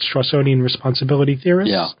not Strawsonian responsibility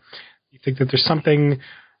theorists. Yeah. You think that there's something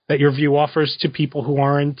that your view offers to people who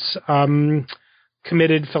aren't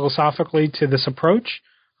committed philosophically to this approach.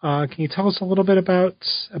 Can you tell us a little bit about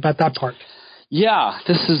that part? Yeah,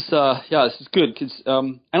 this is good, because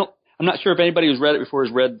I'm not sure if anybody who's read it before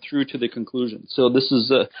has read through to the conclusion. So this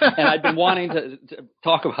is, and I've been wanting to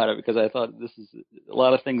talk about it because I thought this is a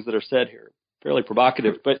lot of things that are said here, fairly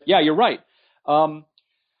provocative. But yeah, you're right.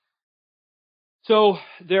 So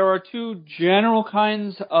there are two general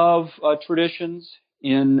kinds of traditions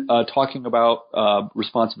in talking about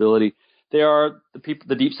responsibility. They are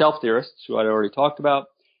the deep self theorists, who I'd already talked about,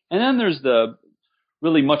 And then there's the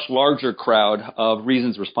really much larger crowd of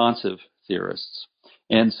reasons-responsive theorists.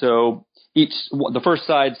 And so the first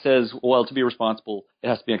side says, well, to be responsible, it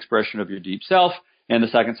has to be an expression of your deep self. And the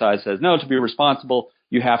second side says, no, to be responsible,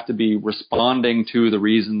 you have to be responding to the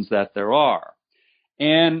reasons that there are.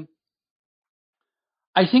 And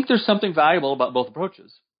I think there's something valuable about both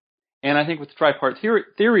approaches. And I think what the tripart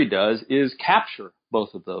theory does is capture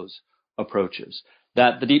both of those approaches.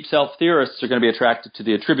 That the deep self theorists are going to be attracted to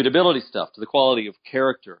the attributability stuff, to the quality of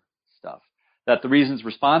character stuff. That the reasons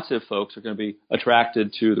responsive folks are going to be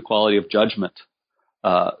attracted to the quality of judgment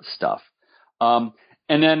stuff. And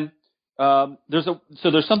then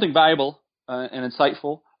there's something valuable and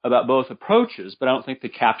insightful about both approaches, but I don't think they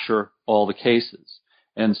capture all the cases.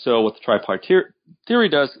 And so what the tripart theory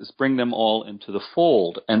does is bring them all into the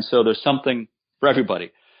fold. And so there's something for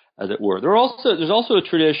everybody, as it were. There's also a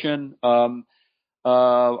tradition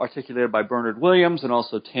articulated by Bernard Williams and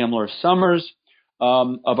also Tamler Summers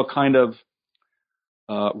of a kind of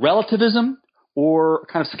relativism or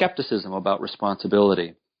kind of skepticism about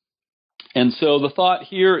responsibility. And so the thought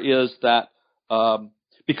here is that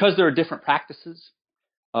because there are different practices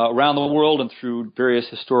around the world and through various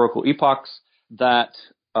historical epochs, that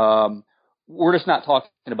we're just not talking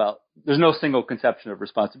about, there's no single conception of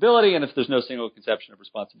responsibility, and if there's no single conception of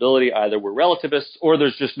responsibility, either we're relativists or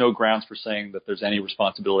there's just no grounds for saying that there's any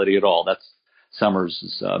responsibility at all. That's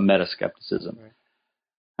Summers' meta-skepticism. Right.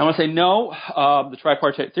 I want to say no, the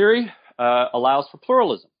tripartite theory allows for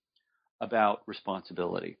pluralism about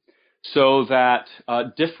responsibility, so that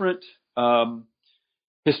different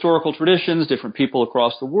historical traditions, different people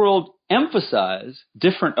across the world emphasize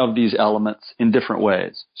different of these elements in different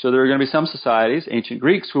ways. So there are going to be some societies, ancient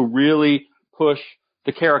Greeks, who really push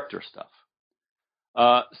the character stuff.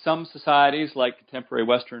 Some societies, like contemporary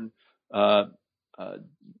Western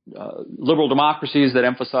liberal democracies, that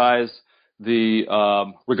emphasize the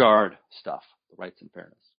regard stuff, the rights and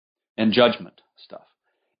fairness, and judgment stuff.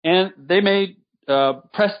 And they may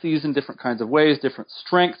press these in different kinds of ways, different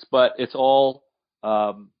strengths, but it's all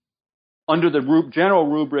under the general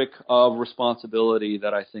rubric of responsibility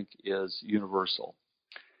that I think is universal.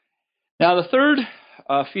 Now, the third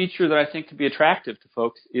feature that I think could be attractive to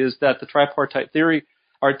folks is that the tripartite theory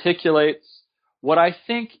articulates what I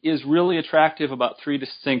think is really attractive about three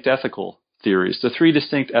distinct ethical theories, the three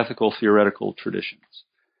distinct ethical theoretical traditions.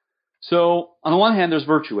 So, on the one hand, there's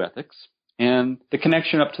virtue ethics, and the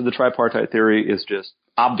connection up to the tripartite theory is just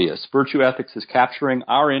obvious. Virtue ethics is capturing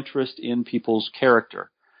our interest in people's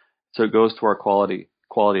character. So it goes to our quality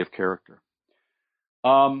of character.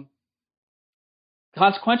 Consequentialist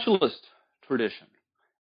tradition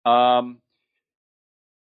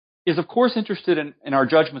is, of course, interested in our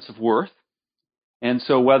judgments of worth, and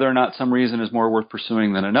so whether or not some reason is more worth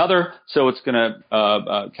pursuing than another. So it's going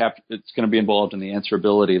to be involved in the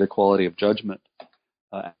answerability, the quality of judgment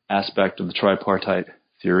aspect of the tripartite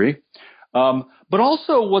theory. But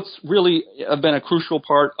also, what's really been a crucial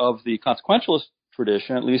part of the consequentialist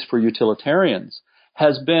tradition, at least for utilitarians,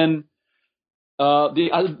 has been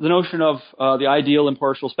the notion of the ideal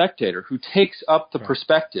impartial spectator, who takes up the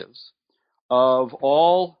perspectives of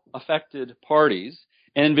all affected parties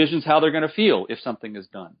and envisions how they're going to feel if something is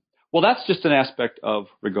done. Well, that's just an aspect of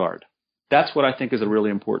regard. That's what I think is a really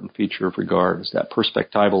important feature of regard, is that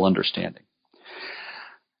perspectival understanding.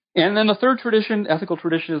 And then the third tradition, ethical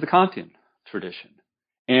tradition, is the Kantian tradition.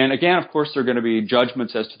 And again, of course, there are going to be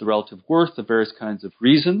judgments as to the relative worth of various kinds of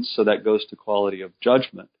reasons, so that goes to quality of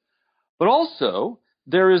judgment. But also,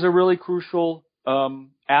 there is a really crucial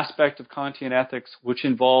aspect of Kantian ethics, which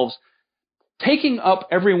involves taking up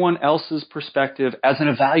everyone else's perspective as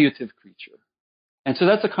an evaluative creature. And so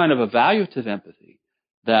that's a kind of evaluative empathy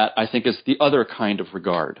that I think is the other kind of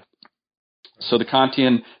regard. So the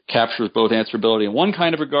Kantian captures both answerability in one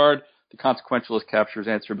kind of regard, the consequentialist captures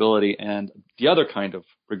answerability and the other kind of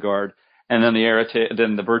regard, and then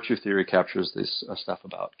the virtue theory captures this stuff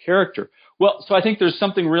about character. Well, so I think there's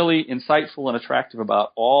something really insightful and attractive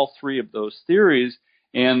about all three of those theories,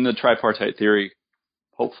 and the tripartite theory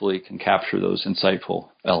hopefully can capture those insightful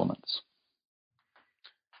elements.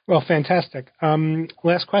 Well, fantastic.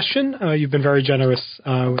 Last question. You've been very generous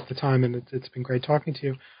with the time, and it's been great talking to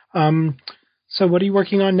you. So what are you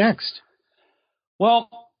working on next? Well,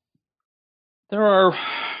 there are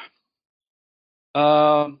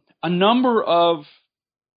a number of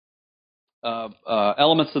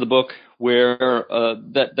elements of the book where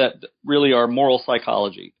that really are moral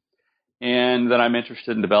psychology, and that I'm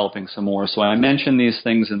interested in developing some more. So I mention these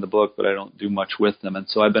things in the book, but I don't do much with them, and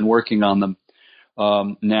so I've been working on them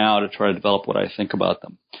now to try to develop what I think about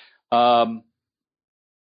them.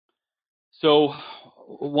 So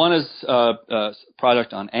one is a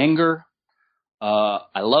project on anger.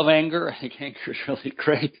 I love anger. I think anger is really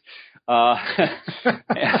great. And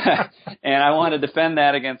I want to defend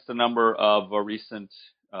that against a number of recent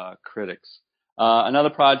critics. Another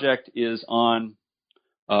project is on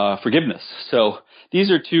forgiveness. So these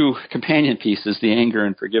are two companion pieces, the anger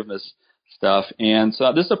and forgiveness stuff. And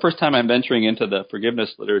so this is the first time I'm venturing into the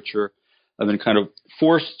forgiveness literature. I've been kind of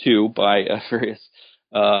forced to by various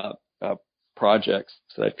projects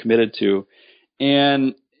that I've committed to.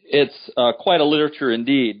 And it's quite a literature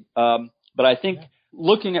indeed. But I think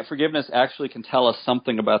looking at forgiveness actually can tell us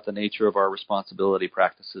something about the nature of our responsibility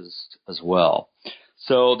practices as well.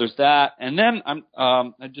 So there's that. And then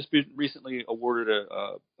I've just been recently awarded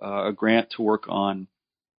a grant to work on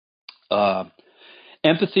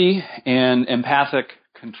empathy and empathic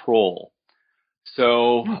control.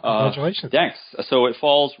 So congratulations. Thanks. So it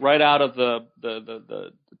falls right out of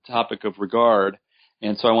the topic of regard.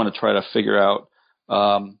 And so I want to try to figure out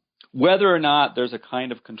whether or not there's a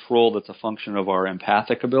kind of control that's a function of our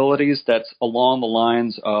empathic abilities that's along the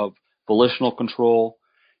lines of volitional control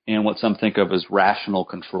and what some think of as rational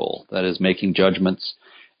control, that is making judgments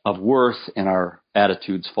of worth and our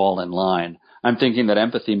attitudes fall in line. I'm thinking that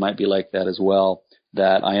empathy might be like that as well,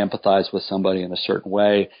 that I empathize with somebody in a certain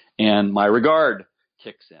way and my regard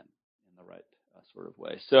kicks in the right sort of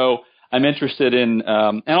way. So I'm interested in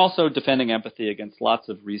and also defending empathy against lots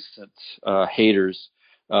of recent haters.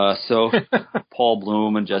 So Paul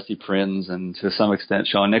Bloom and Jesse Prinz and to some extent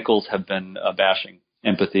Sean Nichols have been bashing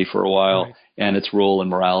empathy for a while and its role in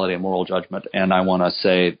morality and moral judgment. And I want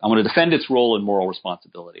to defend its role in moral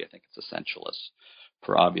responsibility. I think it's essentialist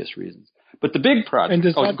for obvious reasons. But the big project.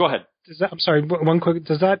 Go ahead. I'm sorry. One quick.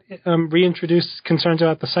 Does that reintroduce concerns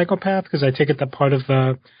about the psychopath? Because I take it that part of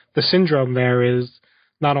the syndrome there is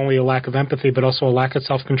not only a lack of empathy but also a lack of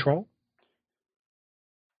self-control.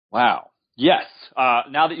 Wow. Yes.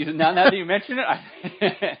 Now that you mention it,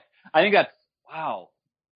 I think that's wow.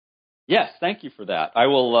 Yes, thank you for that.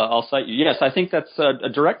 I'll cite you. Yes, I think that's a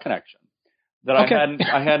direct connection that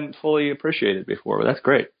I hadn't fully appreciated before. But that's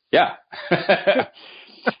great. Yeah.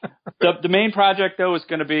 The main project though is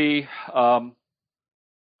going to be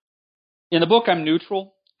in the book. I'm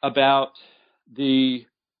neutral about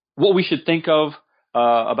what we should think of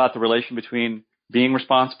about the relation between being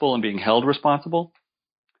responsible and being held responsible.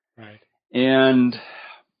 Right. And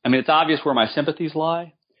I mean, it's obvious where my sympathies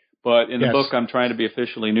lie, but in the book, I'm trying to be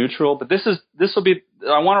officially neutral. But this will be.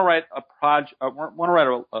 I want to write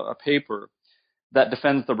a paper that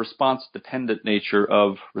defends the response-dependent nature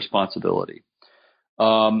of responsibility,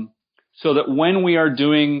 so that when we are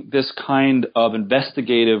doing this kind of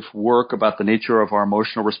investigative work about the nature of our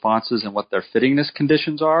emotional responses and what their fittingness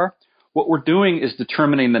conditions are, what we're doing is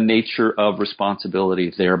determining the nature of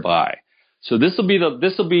responsibility thereby. So this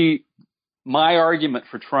will be my argument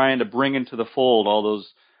for trying to bring into the fold all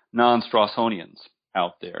those non-Strawsonians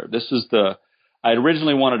out there. I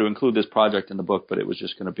originally wanted to include this project in the book, but it was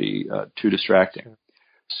just going to be too distracting.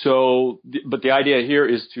 So, but the idea here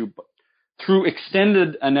is to, through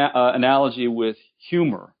extended analogy with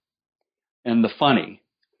humor and the funny,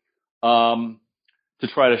 to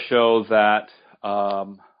try to show that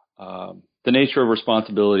the nature of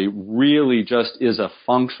responsibility really just is a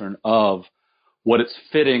function of what it's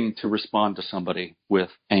fitting to respond to somebody with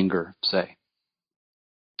anger, say.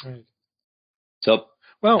 Right. So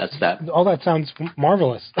that's that. All that sounds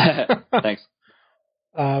marvelous. Thanks.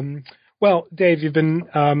 Well, Dave, you've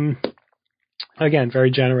been, again, very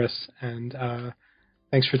generous, and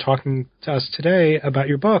thanks for talking to us today about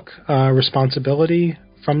your book, Responsibility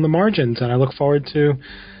from the Margins, and I look forward to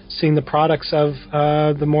seeing the products of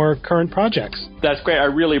the more current projects. That's great. I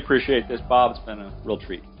really appreciate this, Bob. It's been a real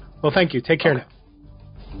treat. Well, thank you. Take care now.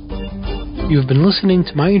 You've been listening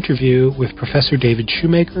to my interview with Professor David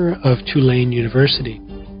Shoemaker of Tulane University.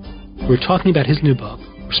 We're talking about his new book,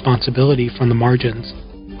 Responsibility from the Margins,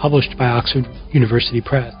 published by Oxford University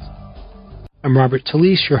Press. I'm Robert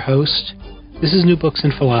Talisse, your host. This is New Books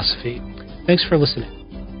in Philosophy. Thanks for listening.